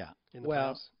Rams. Yeah. In the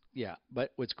playoffs. Yeah.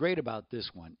 But what's great about this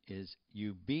one is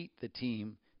you beat the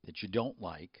team that you don't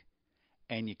like,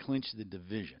 and you clinch the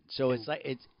division. So it's like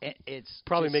it's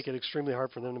probably just, make it extremely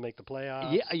hard for them to make the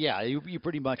playoffs. Yeah. You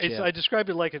pretty much. I described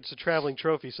it like it's a traveling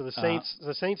trophy. So the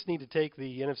Saints need to take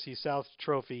the NFC South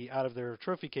trophy out of their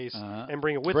trophy case and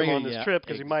bring it with them on this trip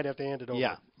because he might have to hand it over.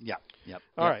 Yeah.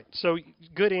 All right. So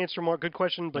good answer, Mark. Good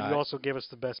question, but you also gave us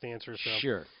the best answer. So.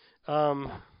 Sure.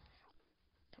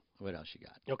 What else you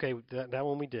got? Okay, that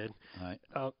one we did. All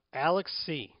right. Alex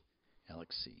C.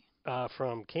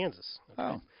 From Kansas. Okay.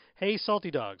 Oh. Hey, Salty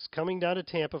Dogs, coming down to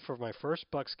Tampa for my first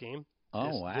Bucks game.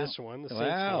 Wow. This one, the Saints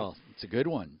wow. game. It's a good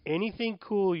one. Anything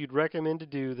cool you'd recommend to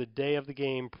do the day of the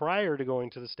game prior to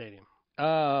going to the stadium?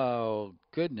 Oh,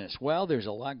 goodness. Well, there's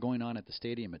a lot going on at the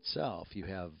stadium itself. You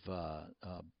have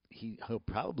he'll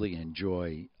probably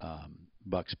enjoy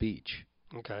Bucks Beach.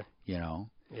 Okay. Yeah.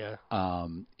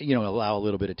 Allow a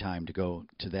little bit of time to go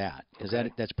to that because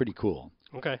that's pretty cool.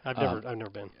 Okay, I've never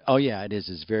been. Oh yeah, it is.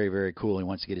 It's very, very cool. He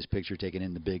wants to get his picture taken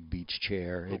in the big beach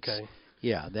chair. Okay.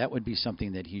 Yeah, that would be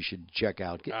something that he should check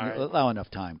out. Right. Allow enough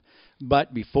time.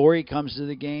 But before he comes to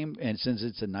the game, and since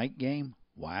it's a night game,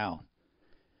 wow,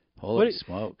 holy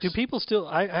smokes! Do people still?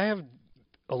 I have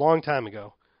a long time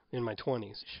ago in my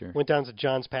 20s. Sure. Went down to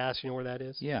John's Pass. You know where that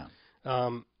is? Yeah.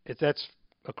 That's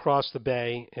across the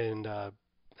bay, and I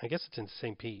guess it's in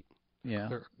St. Pete.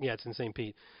 Yeah. It's in St.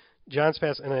 Pete. John's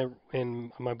Pass,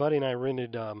 and my buddy and I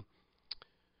rented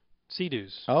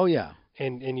Sea-Doos. Oh yeah.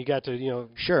 And you got to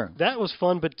Sure. That was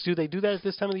fun, but do they do that at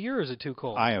this time of the year, or is it too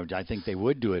cold? I think they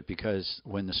would do it because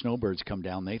when the snowbirds come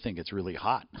down, they think it's really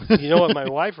hot. You know what my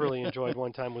wife really enjoyed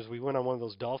one time was we went on one of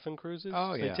those dolphin cruises.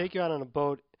 Oh yeah. They take you out on a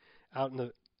boat out in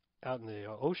the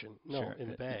ocean. No, sure.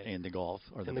 in the bay. In the Gulf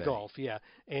or in the the bay. Gulf, yeah.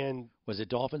 And was it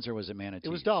dolphins or was it manatees?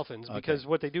 It was dolphins because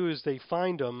what they do is they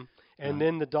find them, and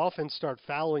then the dolphins start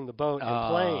following the boat and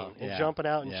playing and jumping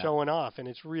out and showing off, and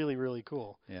it's really, really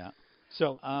cool. Yeah.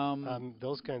 So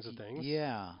those kinds of things.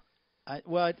 Yeah.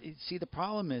 See, the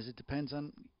problem is it depends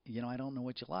on, I don't know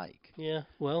what you like. Yeah,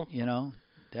 well.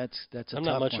 That's a I'm tough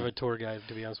not much one. of a tour guide,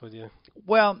 to be honest with you.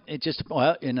 Well,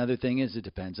 another thing is it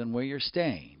depends on where you're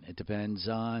staying. It depends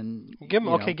on. Give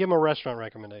him a restaurant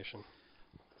recommendation.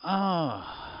 Oh,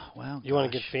 well. You want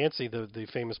to get fancy? The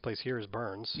famous place here is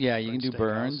Burns. Yeah, you can do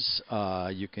Burns.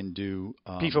 You can do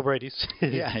Beef O'Brady's.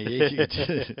 Yeah, yeah.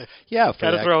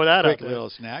 Got to throw that quick out there. little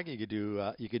snack. You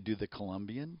could do the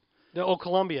Colombian.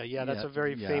 Columbia. Yeah, that's a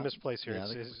very famous place here. Yeah,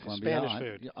 it's Columbia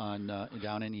Spanish food.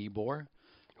 Down in Ybor.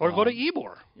 Or go to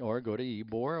Ybor.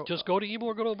 Just go to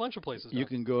Ybor. Go to a bunch of places. You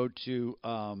can go to.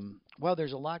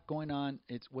 There's a lot going on.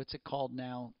 What's it called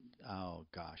now? Oh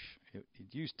gosh, it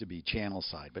used to be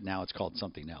Channelside, but now it's called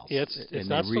something else. Yeah, it's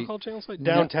not still called Channelside.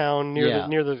 Downtown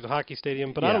near the hockey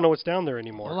stadium, but I don't know what's down there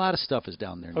anymore. A lot of stuff is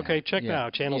down there now. Okay, check that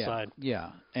out, Channelside.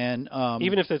 Yeah, and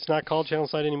even if it's not called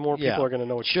Channelside anymore, people are going to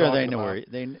know what you're talking about. Sure,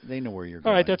 they know where you're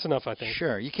going. All right, that's enough, I think.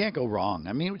 Sure, you can't go wrong.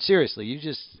 I mean, seriously,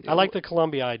 I like the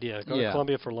Columbia idea. Go to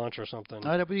Columbia for lunch or something. Oh,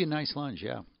 that'd be a nice lunch,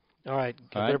 yeah. All right,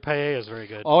 their paella is very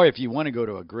good. Or if you want to go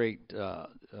to a great.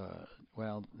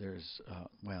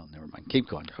 Never mind. Keep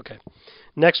going. Okay.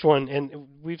 Next one, and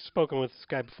we've spoken with this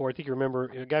guy before. I think you remember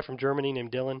a guy from Germany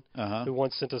named Dylan, who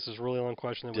once sent us this really long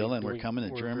question. Dylan, we're coming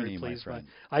to Germany, my friend.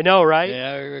 I know, right?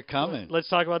 Yeah, we're coming. Let's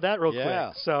talk about that real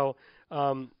quick. So,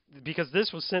 because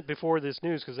this was sent before this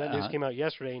news, because that news came out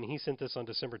yesterday, and he sent this on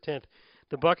December 10th.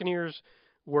 The Buccaneers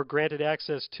were granted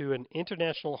access to an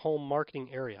international home marketing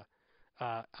area,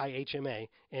 IHMA,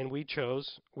 and we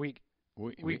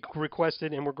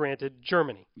requested and were granted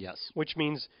Germany. Yes. Which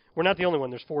means we're not the only one.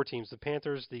 There's 4 teams, the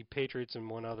Panthers, the Patriots, and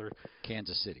one other.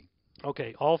 Kansas City.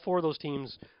 Okay, all 4 of those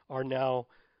teams are now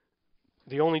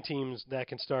the only teams that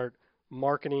can start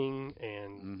marketing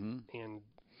and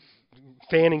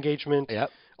fan engagement,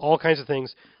 all kinds of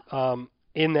things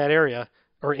in that area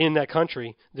or in that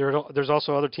country. There's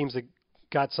also other teams that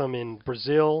got some in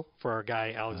Brazil for our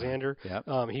guy Alexander.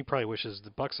 Yep. He probably wishes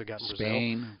the Bucks had gotten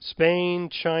Spain. Brazil. Spain,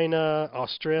 China,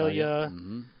 Australia,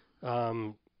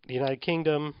 the United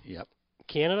Kingdom, Yep.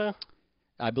 Canada.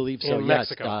 I believe so. And yes,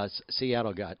 Mexico.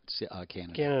 Seattle got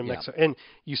Canada. Canada and Yep. Mexico. And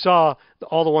you saw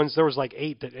all the ones, there was like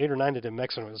 8 or 9 that did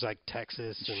Mexico. It was like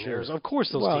Texas and Sure. Arizona. Of course,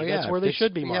 those Well, teams. yeah, That's where they it's-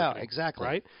 should be marketing. Yeah, exactly.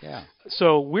 Right? Yeah.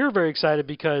 So we're very excited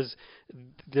because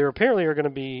there apparently are going to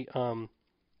be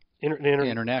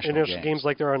international games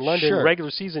like there are in London, Sure. regular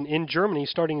season in Germany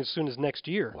starting as soon as next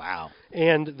year. Wow.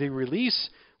 And the release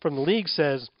from the league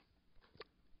says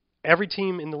every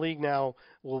team in the league now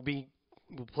will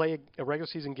play a regular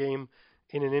season game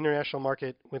in an international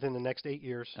market within the next 8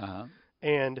 years,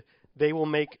 and they will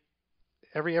make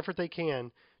every effort they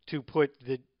can to put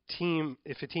the team,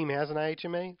 if a team has an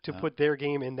IHMA, to put their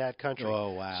game in that country.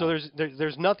 Oh, wow. So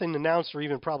there's nothing announced or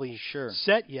even probably Sure.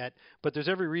 set yet, but there's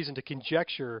every reason to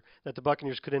conjecture that the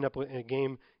Buccaneers could end up with a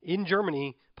game in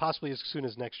Germany possibly as soon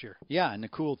as next year. Yeah, and the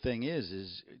cool thing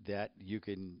is that you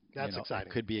can. That's exciting.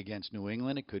 It could be against New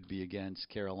England. It could be against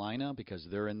Carolina because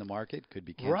they're in the market. Could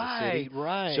be Kansas City.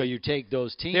 Right. So you take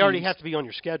those teams. They already have to be on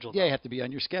your schedule. Yeah, though. you have to be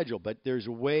on your schedule, but there's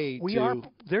a way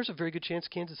There's a very good chance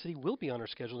Kansas City will be on our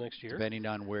schedule next year. depending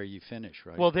on where you finish,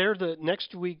 right? Well, they're the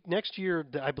next year.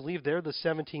 I believe they're the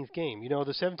 17th game. You know,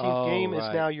 the 17th game is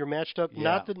right. now you're matched up.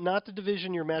 Yeah. Not the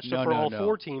division. You're matched up No, for all no.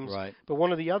 4 teams, Right. but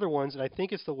one of the other ones, and I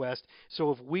think it's the West.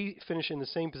 So if we finish in the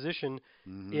same position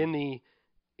in the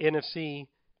NFC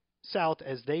South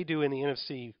as they do in the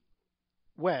NFC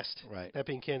West, Right. that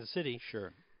being Kansas City,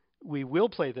 Sure. we will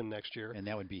play them next year. And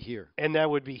that would be here. And that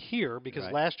would be here because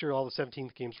Right. last year all the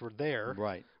 17th games were there.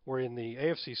 Right. Were in the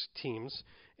AFC teams,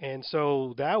 and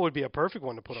so that would be a perfect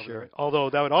one to put over Sure. there.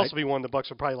 Although that would also be one the Bucks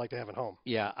would probably like to have at home.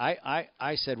 Yeah,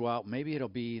 I said, well, maybe it'll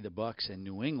be the Bucks and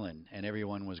New England, and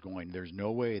everyone was going, there's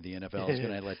no way the NFL is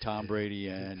going to let Tom Brady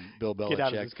and Bill Belichick Get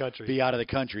out of this country. be out of the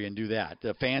country and do that.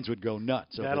 The fans would go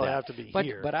nuts over That'll that. have to be but,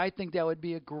 here. But I think that would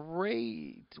be a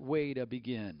great way to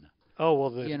begin. Oh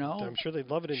well, I'm sure they'd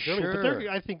love it in Germany. Sure. But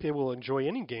I think they will enjoy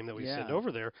any game that we send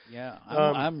over there. Yeah,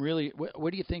 I'm really.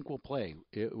 What do you think we'll play?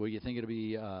 Will you think it'll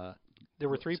be? There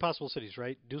were 3 possible cities,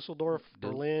 right? Dusseldorf,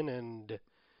 Berlin, and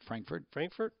Frankfurt.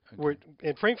 Frankfurt. Okay.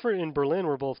 And Frankfurt and Berlin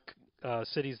were both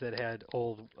cities that had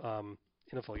old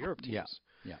NFL Europe teams.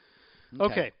 Yeah.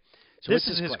 Okay. So This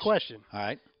what's is his question. All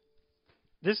right.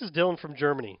 This is Dylan from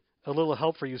Germany. A little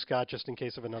help for you, Scott, just in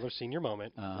case of another senior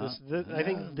moment. I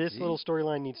think this little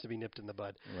storyline needs to be nipped in the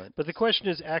bud. Right. But the question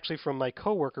is actually from my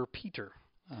coworker, Peter.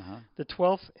 Uh-huh. The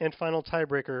 12th and final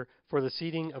tiebreaker for the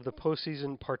seeding of the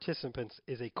postseason participants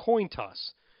is a coin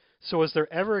toss. So is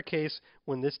there ever a case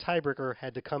when this tiebreaker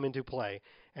had to come into play?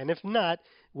 And if not,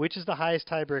 which is the highest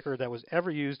tiebreaker that was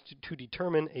ever used to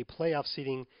determine a playoff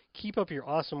seeding? Keep up your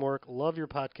awesome work. Love your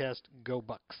podcast. Go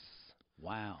Bucks.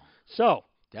 Wow. So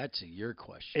That's your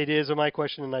question. it is my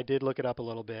question, and I did look it up a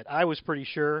little bit. I was pretty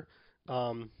sure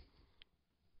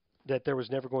that there was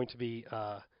never going to be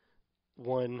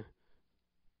one.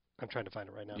 I'm trying to find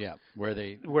it right now. Yeah, where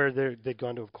they'd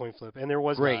gone to a coin flip, and there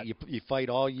was great. not. You fight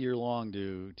all year long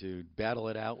to battle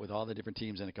it out with all the different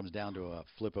teams, and it comes down to a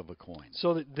flip of a coin.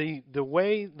 So the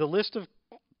list of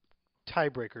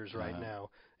tiebreakers right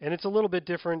now, and it's a little bit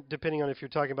different depending on if you're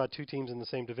talking about 2 teams in the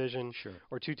same division, Sure.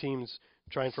 or 2 teams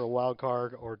trying for a wild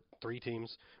card, or 3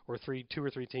 teams, or 2 or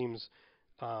 3 teams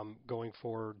going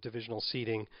for divisional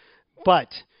seeding.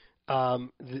 But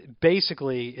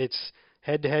basically, it's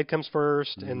head-to-head comes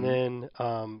first, and then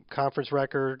conference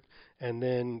record, and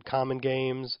then common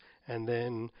games, and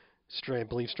then I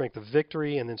believe strength of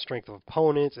victory, and then strength of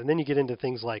opponents, and then you get into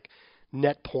things like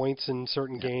net points in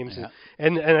certain games,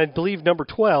 and I believe number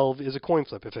 12 is a coin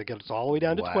flip. If it gets all the way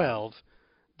down to 12,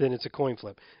 then it's a coin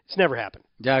flip. It's never happened.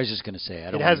 Yeah, I was just going to say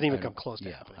it hasn't even come close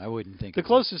to happening. I wouldn't think the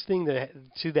closest thing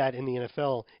to that in the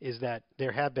NFL is that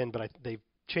there have been, but they've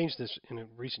changed this in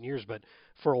recent years, but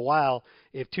for a while,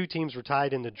 if 2 teams were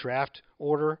tied in the draft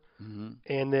order,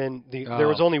 and then there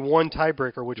was only one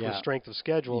tiebreaker, which was strength of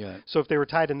schedule. Yeah. So if they were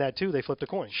tied in that too, they flipped a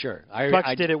coin. Sure.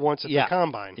 Bucks did it once at the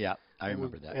Combine. Yeah, I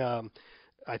remember that.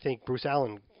 I think Bruce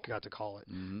Allen got to call it.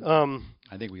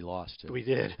 I think we lost too. We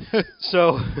did.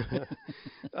 So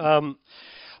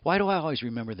why do I always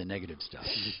remember the negative stuff?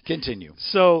 Continue.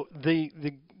 So the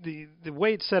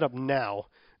way it's set up now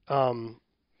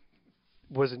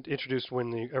was introduced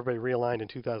when everybody realigned in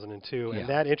 2002, and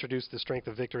that introduced the strength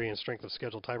of victory and strength of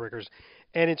schedule tiebreakers,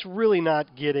 and it's really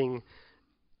not getting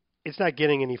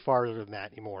any farther than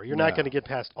that anymore. You're not going to get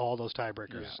past all those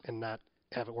tiebreakers and not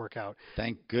have it work out.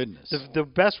 Thank goodness. The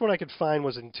best one I could find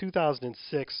was in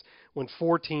 2006 when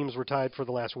 4 teams were tied for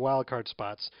the last wild card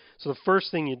spots. So the first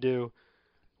thing you do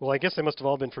Well, I guess they must have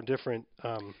all been for different.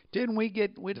 Didn't we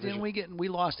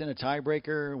lost in a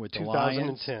tiebreaker with the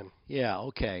Lions? 2010. Yeah,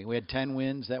 okay. We had 10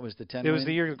 wins. That was the 10 It wins? was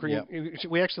the year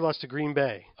we actually lost to Green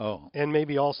Bay. Oh. And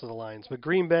maybe also the Lions. But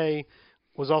Green Bay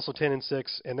was also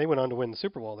 10-6, and they went on to win the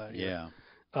Super Bowl that year.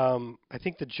 Yeah. I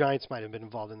think the Giants might have been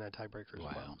involved in that tiebreaker as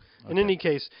well. Okay. In any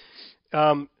case,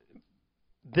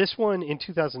 this one in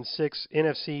 2006,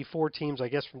 NFC, 4 teams, I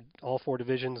guess, from all 4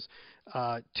 divisions.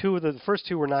 The first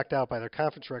 2 were knocked out by their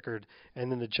conference record,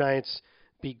 and then the Giants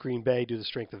beat Green Bay due to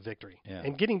strength of victory. Yeah.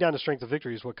 And getting down to strength of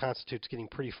victory is what constitutes getting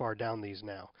pretty far down these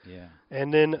now. Yeah.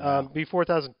 And then before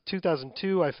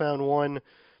 2002, I found one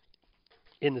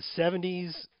in the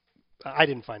 70s. I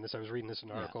didn't find this. I was reading this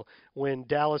in an article. When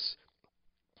Dallas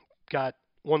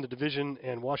won the division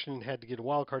and Washington had to get a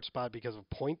wild card spot because of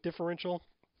point differential.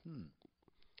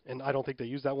 And I don't think they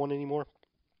use that one anymore.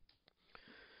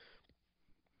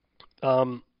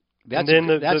 And then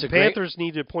the Panthers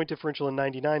needed a point differential in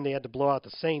 '99. They had to blow out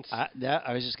the Saints. I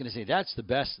was just going to say that's the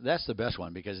best. That's the best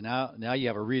one because now you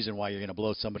have a reason why you're going to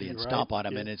blow somebody and stomp on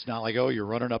them, and it's not like you're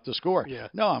running up the score. Yeah.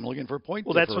 No, I'm looking for a point.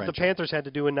 Well, that's what the Panthers had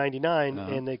to do in '99,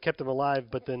 and they kept them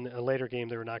alive. But then a later game,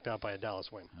 they were knocked out by a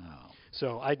Dallas win. Oh.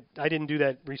 So I didn't do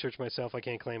that research myself. I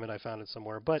can't claim it. I found it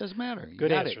somewhere. But doesn't matter.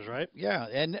 Good answers, right? Yeah,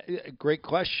 and great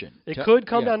question. It could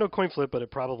come down to a coin flip, but it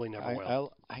probably never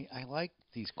will. I like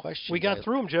these questions. We got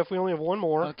through them, Jeff. We only have one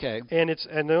more. Okay. And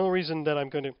the only reason that I'm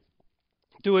going to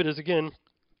do it is, again,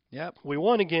 we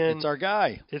won again. It's our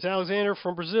guy. It's Alexander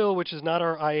from Brazil, which is not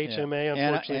our IHMA,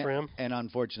 unfortunately for him. And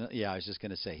unfortunately, I was just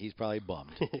going to say, he's probably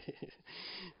bummed.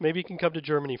 Maybe he can come to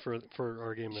Germany for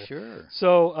our game there. Sure.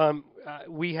 So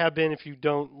we have been, if you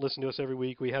don't listen to us every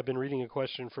week, we have been reading a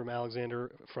question from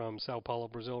Alexander from Sao Paulo,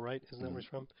 Brazil, right? Isn't that where he's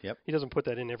from? Yep. He doesn't put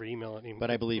that in every email anymore.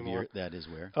 But I believe that is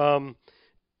where.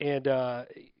 And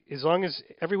as long as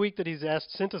every week that he's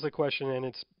sent us a question and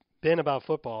it's been about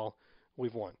football,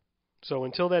 we've won. So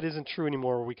until that isn't true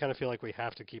anymore, we kind of feel like we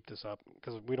have to keep this up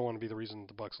because we don't want to be the reason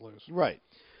the Bucks lose. Right.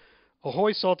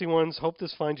 Ahoy, salty ones! Hope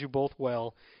this finds you both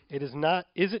well. Is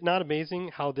it not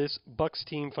amazing how this Bucks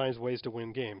team finds ways to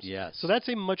win games? Yes. So that's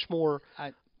a much more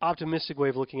optimistic way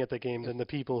of looking at the game than the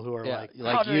people who are like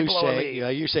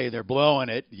you say they're blowing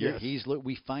it. Yes.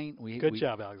 Good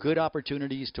job, Alexander. Good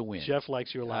opportunities to win. Jeff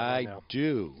likes you a lot right now. I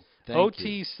do.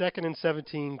 OT, 2nd and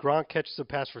 17. Gronk catches a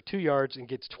pass for 2 yards and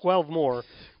gets 12 more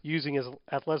using his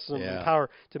athleticism and power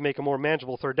to make a more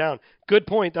manageable third down. Good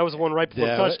point. That was the one right before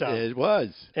the touchdown. It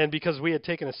was. And because we had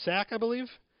taken a sack, I believe,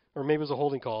 or maybe it was a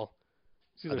holding call.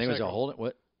 I think it was a holding.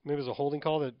 What? Maybe it was a holding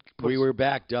call that we were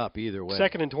backed up either way.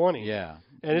 2nd and 20. Yeah.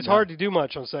 And it's hard to do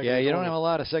much on 2nd and 20. Yeah, you don't have a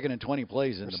lot of 2nd and 20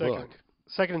 plays in the book.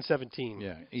 2nd and 17.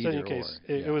 Yeah, so in any case,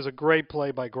 it was a great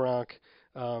play by Gronk.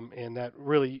 And that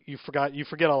really, you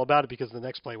forget all about it because the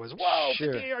next play was,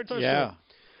 50-yard touchdown. Yeah.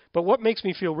 But what makes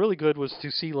me feel really good was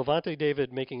to see Levante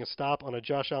David making a stop on a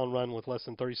Josh Allen run with less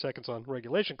than 30 seconds on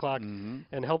regulation clock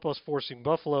and help us forcing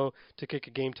Buffalo to kick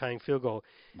a game-tying field goal.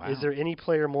 Wow. Is there any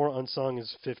player more unsung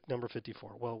as number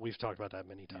 54? Well, we've talked about that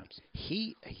many times.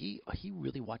 He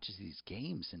really watches these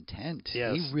games intent.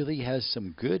 Yes. He really has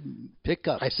some good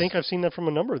pickups. I think I've seen that from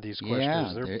a number of these questions.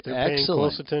 Yeah, they're paying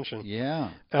close attention. Yeah.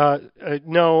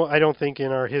 No, I don't think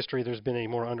in our history there's been a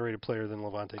more underrated player than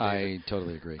Levante David. I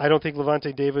totally agree. I don't think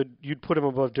Levante David, you'd put him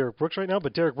above Derek Brooks right now,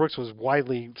 but Derek Brooks was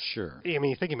widely... Sure. I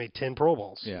mean, I think he made 10 Pro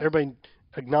Bowls. Yeah. Everybody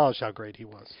acknowledged how great he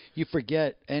was. You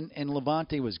forget, and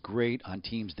Levante was great on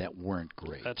teams that weren't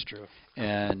great. That's true.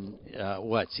 And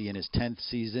what's he in his 10th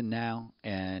season now?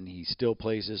 And he still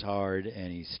plays as hard,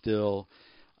 and he's still...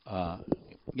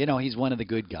 he's one of the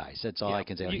good guys. That's all I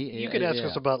can say. You could ask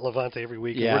us about Levante every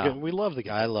week. Yeah. And we love the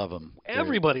guy. I love him.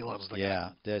 Everybody loves the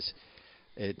guy.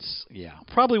 Yeah.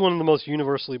 Probably one of the most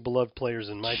universally beloved players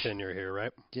in my tenure here,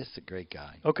 right? Just a great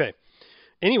guy. Okay.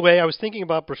 Anyway, I was thinking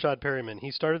about Brashad Perryman.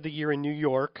 He started the year in New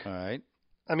York. All right.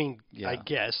 I mean, I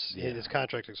guess his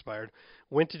contract expired.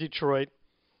 Went to Detroit,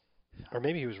 or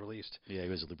maybe he was released. Yeah, he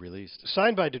was released.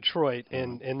 Signed by Detroit,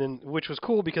 and then which was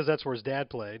cool because that's where his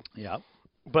dad played. Yeah.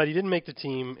 But he didn't make the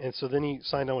team, and so then he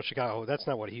signed on with Chicago. That's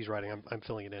not what he's writing. I'm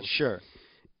filling it in. Sure.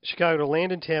 Chicago to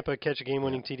land in Tampa, catch a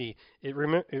game-winning TD.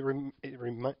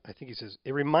 I think he says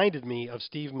it reminded me of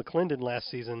Steve McClendon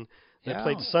last season that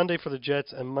played Sunday for the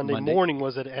Jets and Monday morning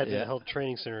was at Advent Health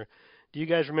Training Center. Do you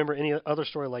guys remember any other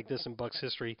story like this in Bucks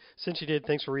history? Since you did,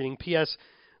 thanks for reading. P.S.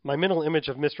 My mental image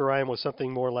of Mr. Ryan was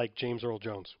something more like James Earl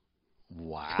Jones.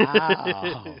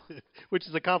 Wow. Which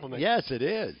is a compliment. Yes, it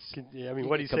is. Yeah, I mean,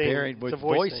 what he's comparing saying. with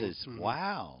voices.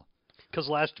 Wow. Because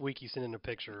last week he sent in a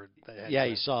picture. Yeah,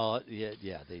 you saw it.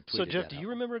 Yeah, they tweeted So, Jeff, that do out. you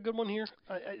remember a good one here?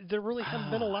 There really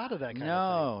haven't been a lot of that kind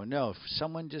of thing. No.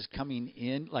 Someone just coming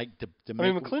in, like to I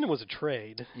make... mean, McClendon was a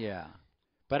trade. Yeah.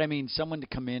 But, I mean, someone to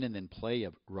come in and then play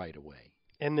right away.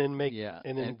 And then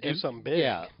do something big.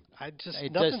 Yeah. I just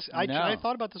no. I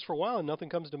thought about this for a while and nothing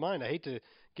comes to mind. I hate to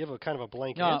give a kind of a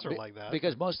blank answer like that.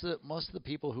 Because most of the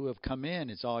people who have come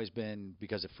in, it's always been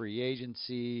because of free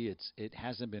agency. It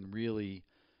hasn't been really,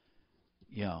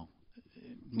 Yeah,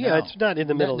 it's not in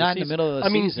the middle. Not in the middle of the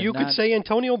season. I mean, you could say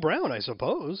Antonio Brown, I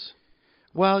suppose.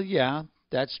 Well, yeah,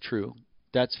 that's true.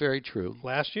 That's very true.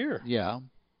 Last year.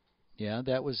 Yeah,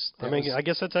 that was. I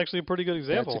guess that's actually a pretty good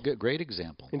example. That's a great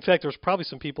example. In fact, there's probably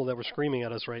some people that were screaming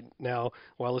at us right now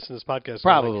while listening to this podcast.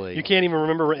 Probably. Like, you can't even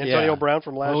remember Antonio Brown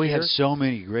from last year? We have so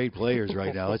many great players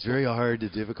right now. It's very hard to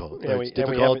difficult. It's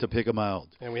difficult to pick them out.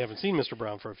 And we haven't seen Mr.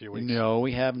 Brown for a few weeks. No,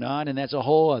 we have not, and that's a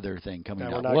whole other thing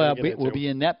coming up. We'll be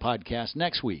in that podcast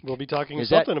next week. We'll be talking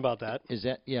something about that.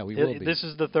 Yeah, we will be. This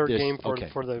is the third game for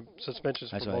the suspensions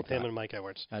for both him and Mike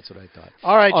Edwards. That's what I thought.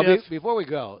 All right, Jeff. Before we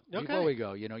go,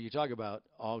 you talk about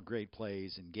all great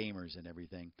plays and gamers and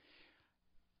everything.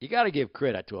 You got to give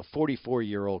credit to a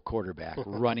 44-year-old quarterback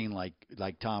running like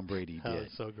Tom Brady did.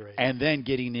 That's so great. And then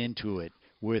getting into it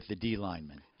with the D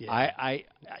lineman. Yeah.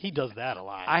 He does that a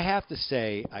lot. I have to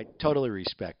say, I totally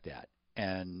respect that.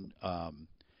 And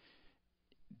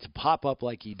to pop up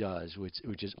like he does,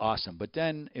 which is awesome. But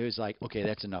then it was like, okay,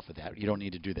 that's enough of that. You don't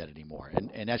need to do that anymore.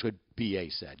 And that's what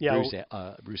BA said. Yeah,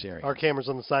 Bruce Arians. Our cameras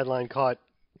on the sideline caught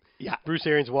Bruce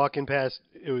Arians walking past.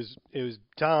 It was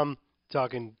Tom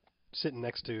sitting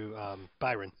next to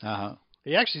Byron. Uh-huh.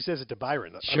 He actually says it to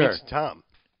Byron. Sure. I mean, it's Tom.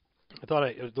 I thought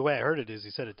the way I heard it is he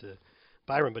said it to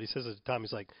Byron, but he says it to Tom.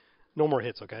 He's like, no more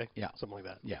hits, okay? Yeah. Something like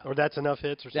that. Yeah. Or that's enough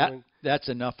hits or something. That's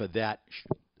enough of that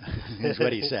is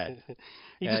what he said.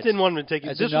 He just didn't want him to take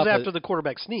it. This was after the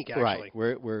quarterback sneak, actually.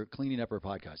 Right. We're cleaning up our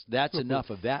podcast. That's enough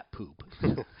of that poop.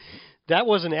 That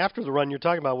wasn't after the run you're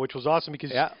talking about, which was awesome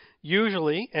because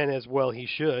usually, and as well he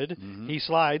should, he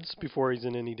slides before he's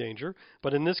in any danger.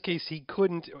 But in this case, he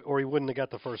couldn't, or he wouldn't have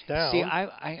got the first down. See,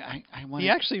 I want. He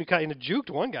actually kind of juked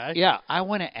one guy. Yeah, I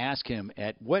want to ask him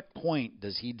at what point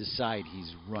does he decide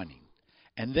he's running,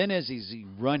 and then as he's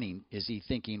running, is he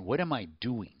thinking, "What am I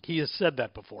doing?" He has said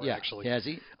that before. Actually, has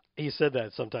he? He said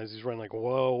that sometimes he's running like,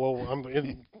 whoa. I'm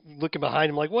looking behind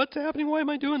him like, what's happening? Why am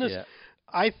I doing this? Yeah.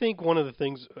 I think one of the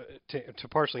things to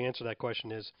partially answer that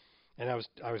question is, and I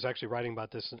was actually writing about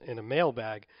this in a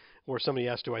mailbag where somebody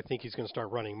asked, do I think he's going to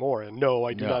start running more? And no,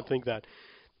 I do not think that.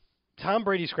 Tom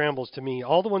Brady scrambles, to me,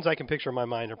 all the ones I can picture in my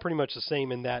mind are pretty much the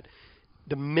same in that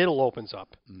the middle opens up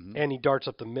and he darts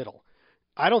up the middle.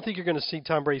 I don't think you're going to see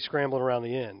Tom Brady scrambling around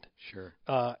the end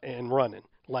and running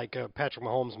like Patrick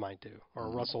Mahomes might do or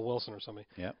Russell Wilson or somebody.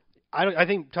 Yep. I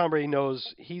think Tom Brady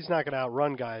knows he's not going to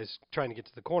outrun guys trying to get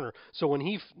to the corner. So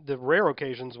when the rare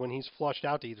occasions when he's flushed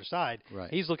out to either side,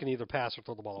 he's looking to either pass or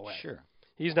throw the ball away. Sure.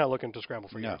 He's not looking to scramble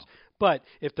for yards. But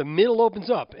if the middle opens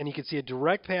up and he can see a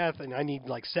direct path and I need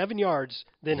like 7 yards,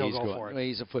 then he'll go for it. Well,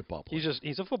 he's a football player.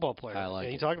 He's a football player. I like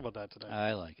it. He talked about that today.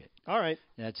 I like it. All right.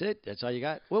 That's it. That's all you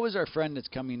got. What was our friend that's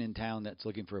coming in town that's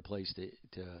looking for a place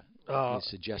to he's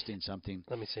suggesting something?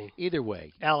 Let me see. Either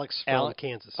way. Alex from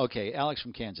Kansas. Okay, Alex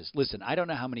from Kansas. Listen, I don't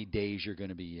know how many days you're going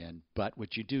to be in, but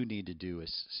what you do need to do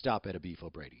is stop at a Beef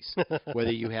O'Brady's.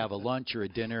 Whether you have a lunch or a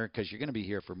dinner, because you're going to be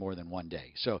here for more than one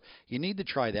day. So you need to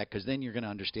try that because then you're going to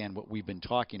understand what we've been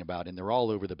talking about, and they're all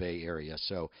over the Bay Area.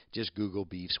 So just Google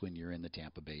Beefs when you're in the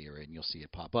Tampa Bay area, and you'll see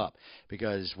it pop up.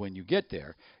 Because when you get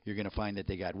there, you're going to find that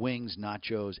they got wings,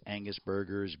 nachos, Angus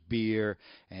burgers, beer,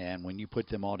 and when you put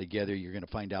them all together, you're going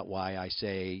to find out why I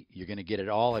say you're going to get it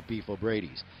all at Beef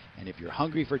O'Brady's. And if you're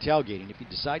hungry for tailgating, if you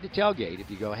decide to tailgate, if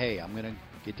you go, hey, I'm going to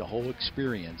get the whole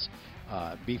experience,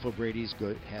 Beef O'Brady's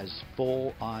has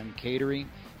full-on catering.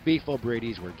 Beef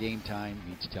O'Brady's, where game time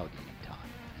meets tailgating time.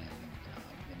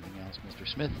 And anything else,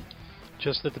 Mr. Smith?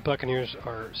 Just that the Buccaneers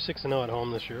are 6-0 at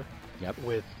home this year. Yep.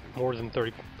 With more than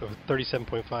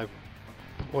 37.5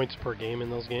 points per game in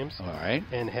those games. All right.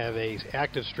 And have a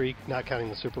active streak, not counting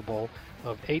the Super Bowl,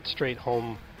 of 8 straight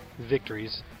home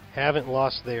victories. Haven't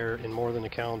lost there in more than a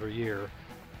calendar year.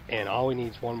 And all we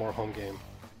need is one more home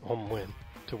win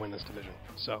to win this division.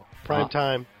 So, prime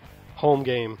time, home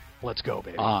game, let's go,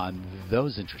 baby. On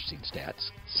those interesting stats.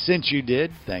 Since you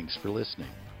did, thanks for listening.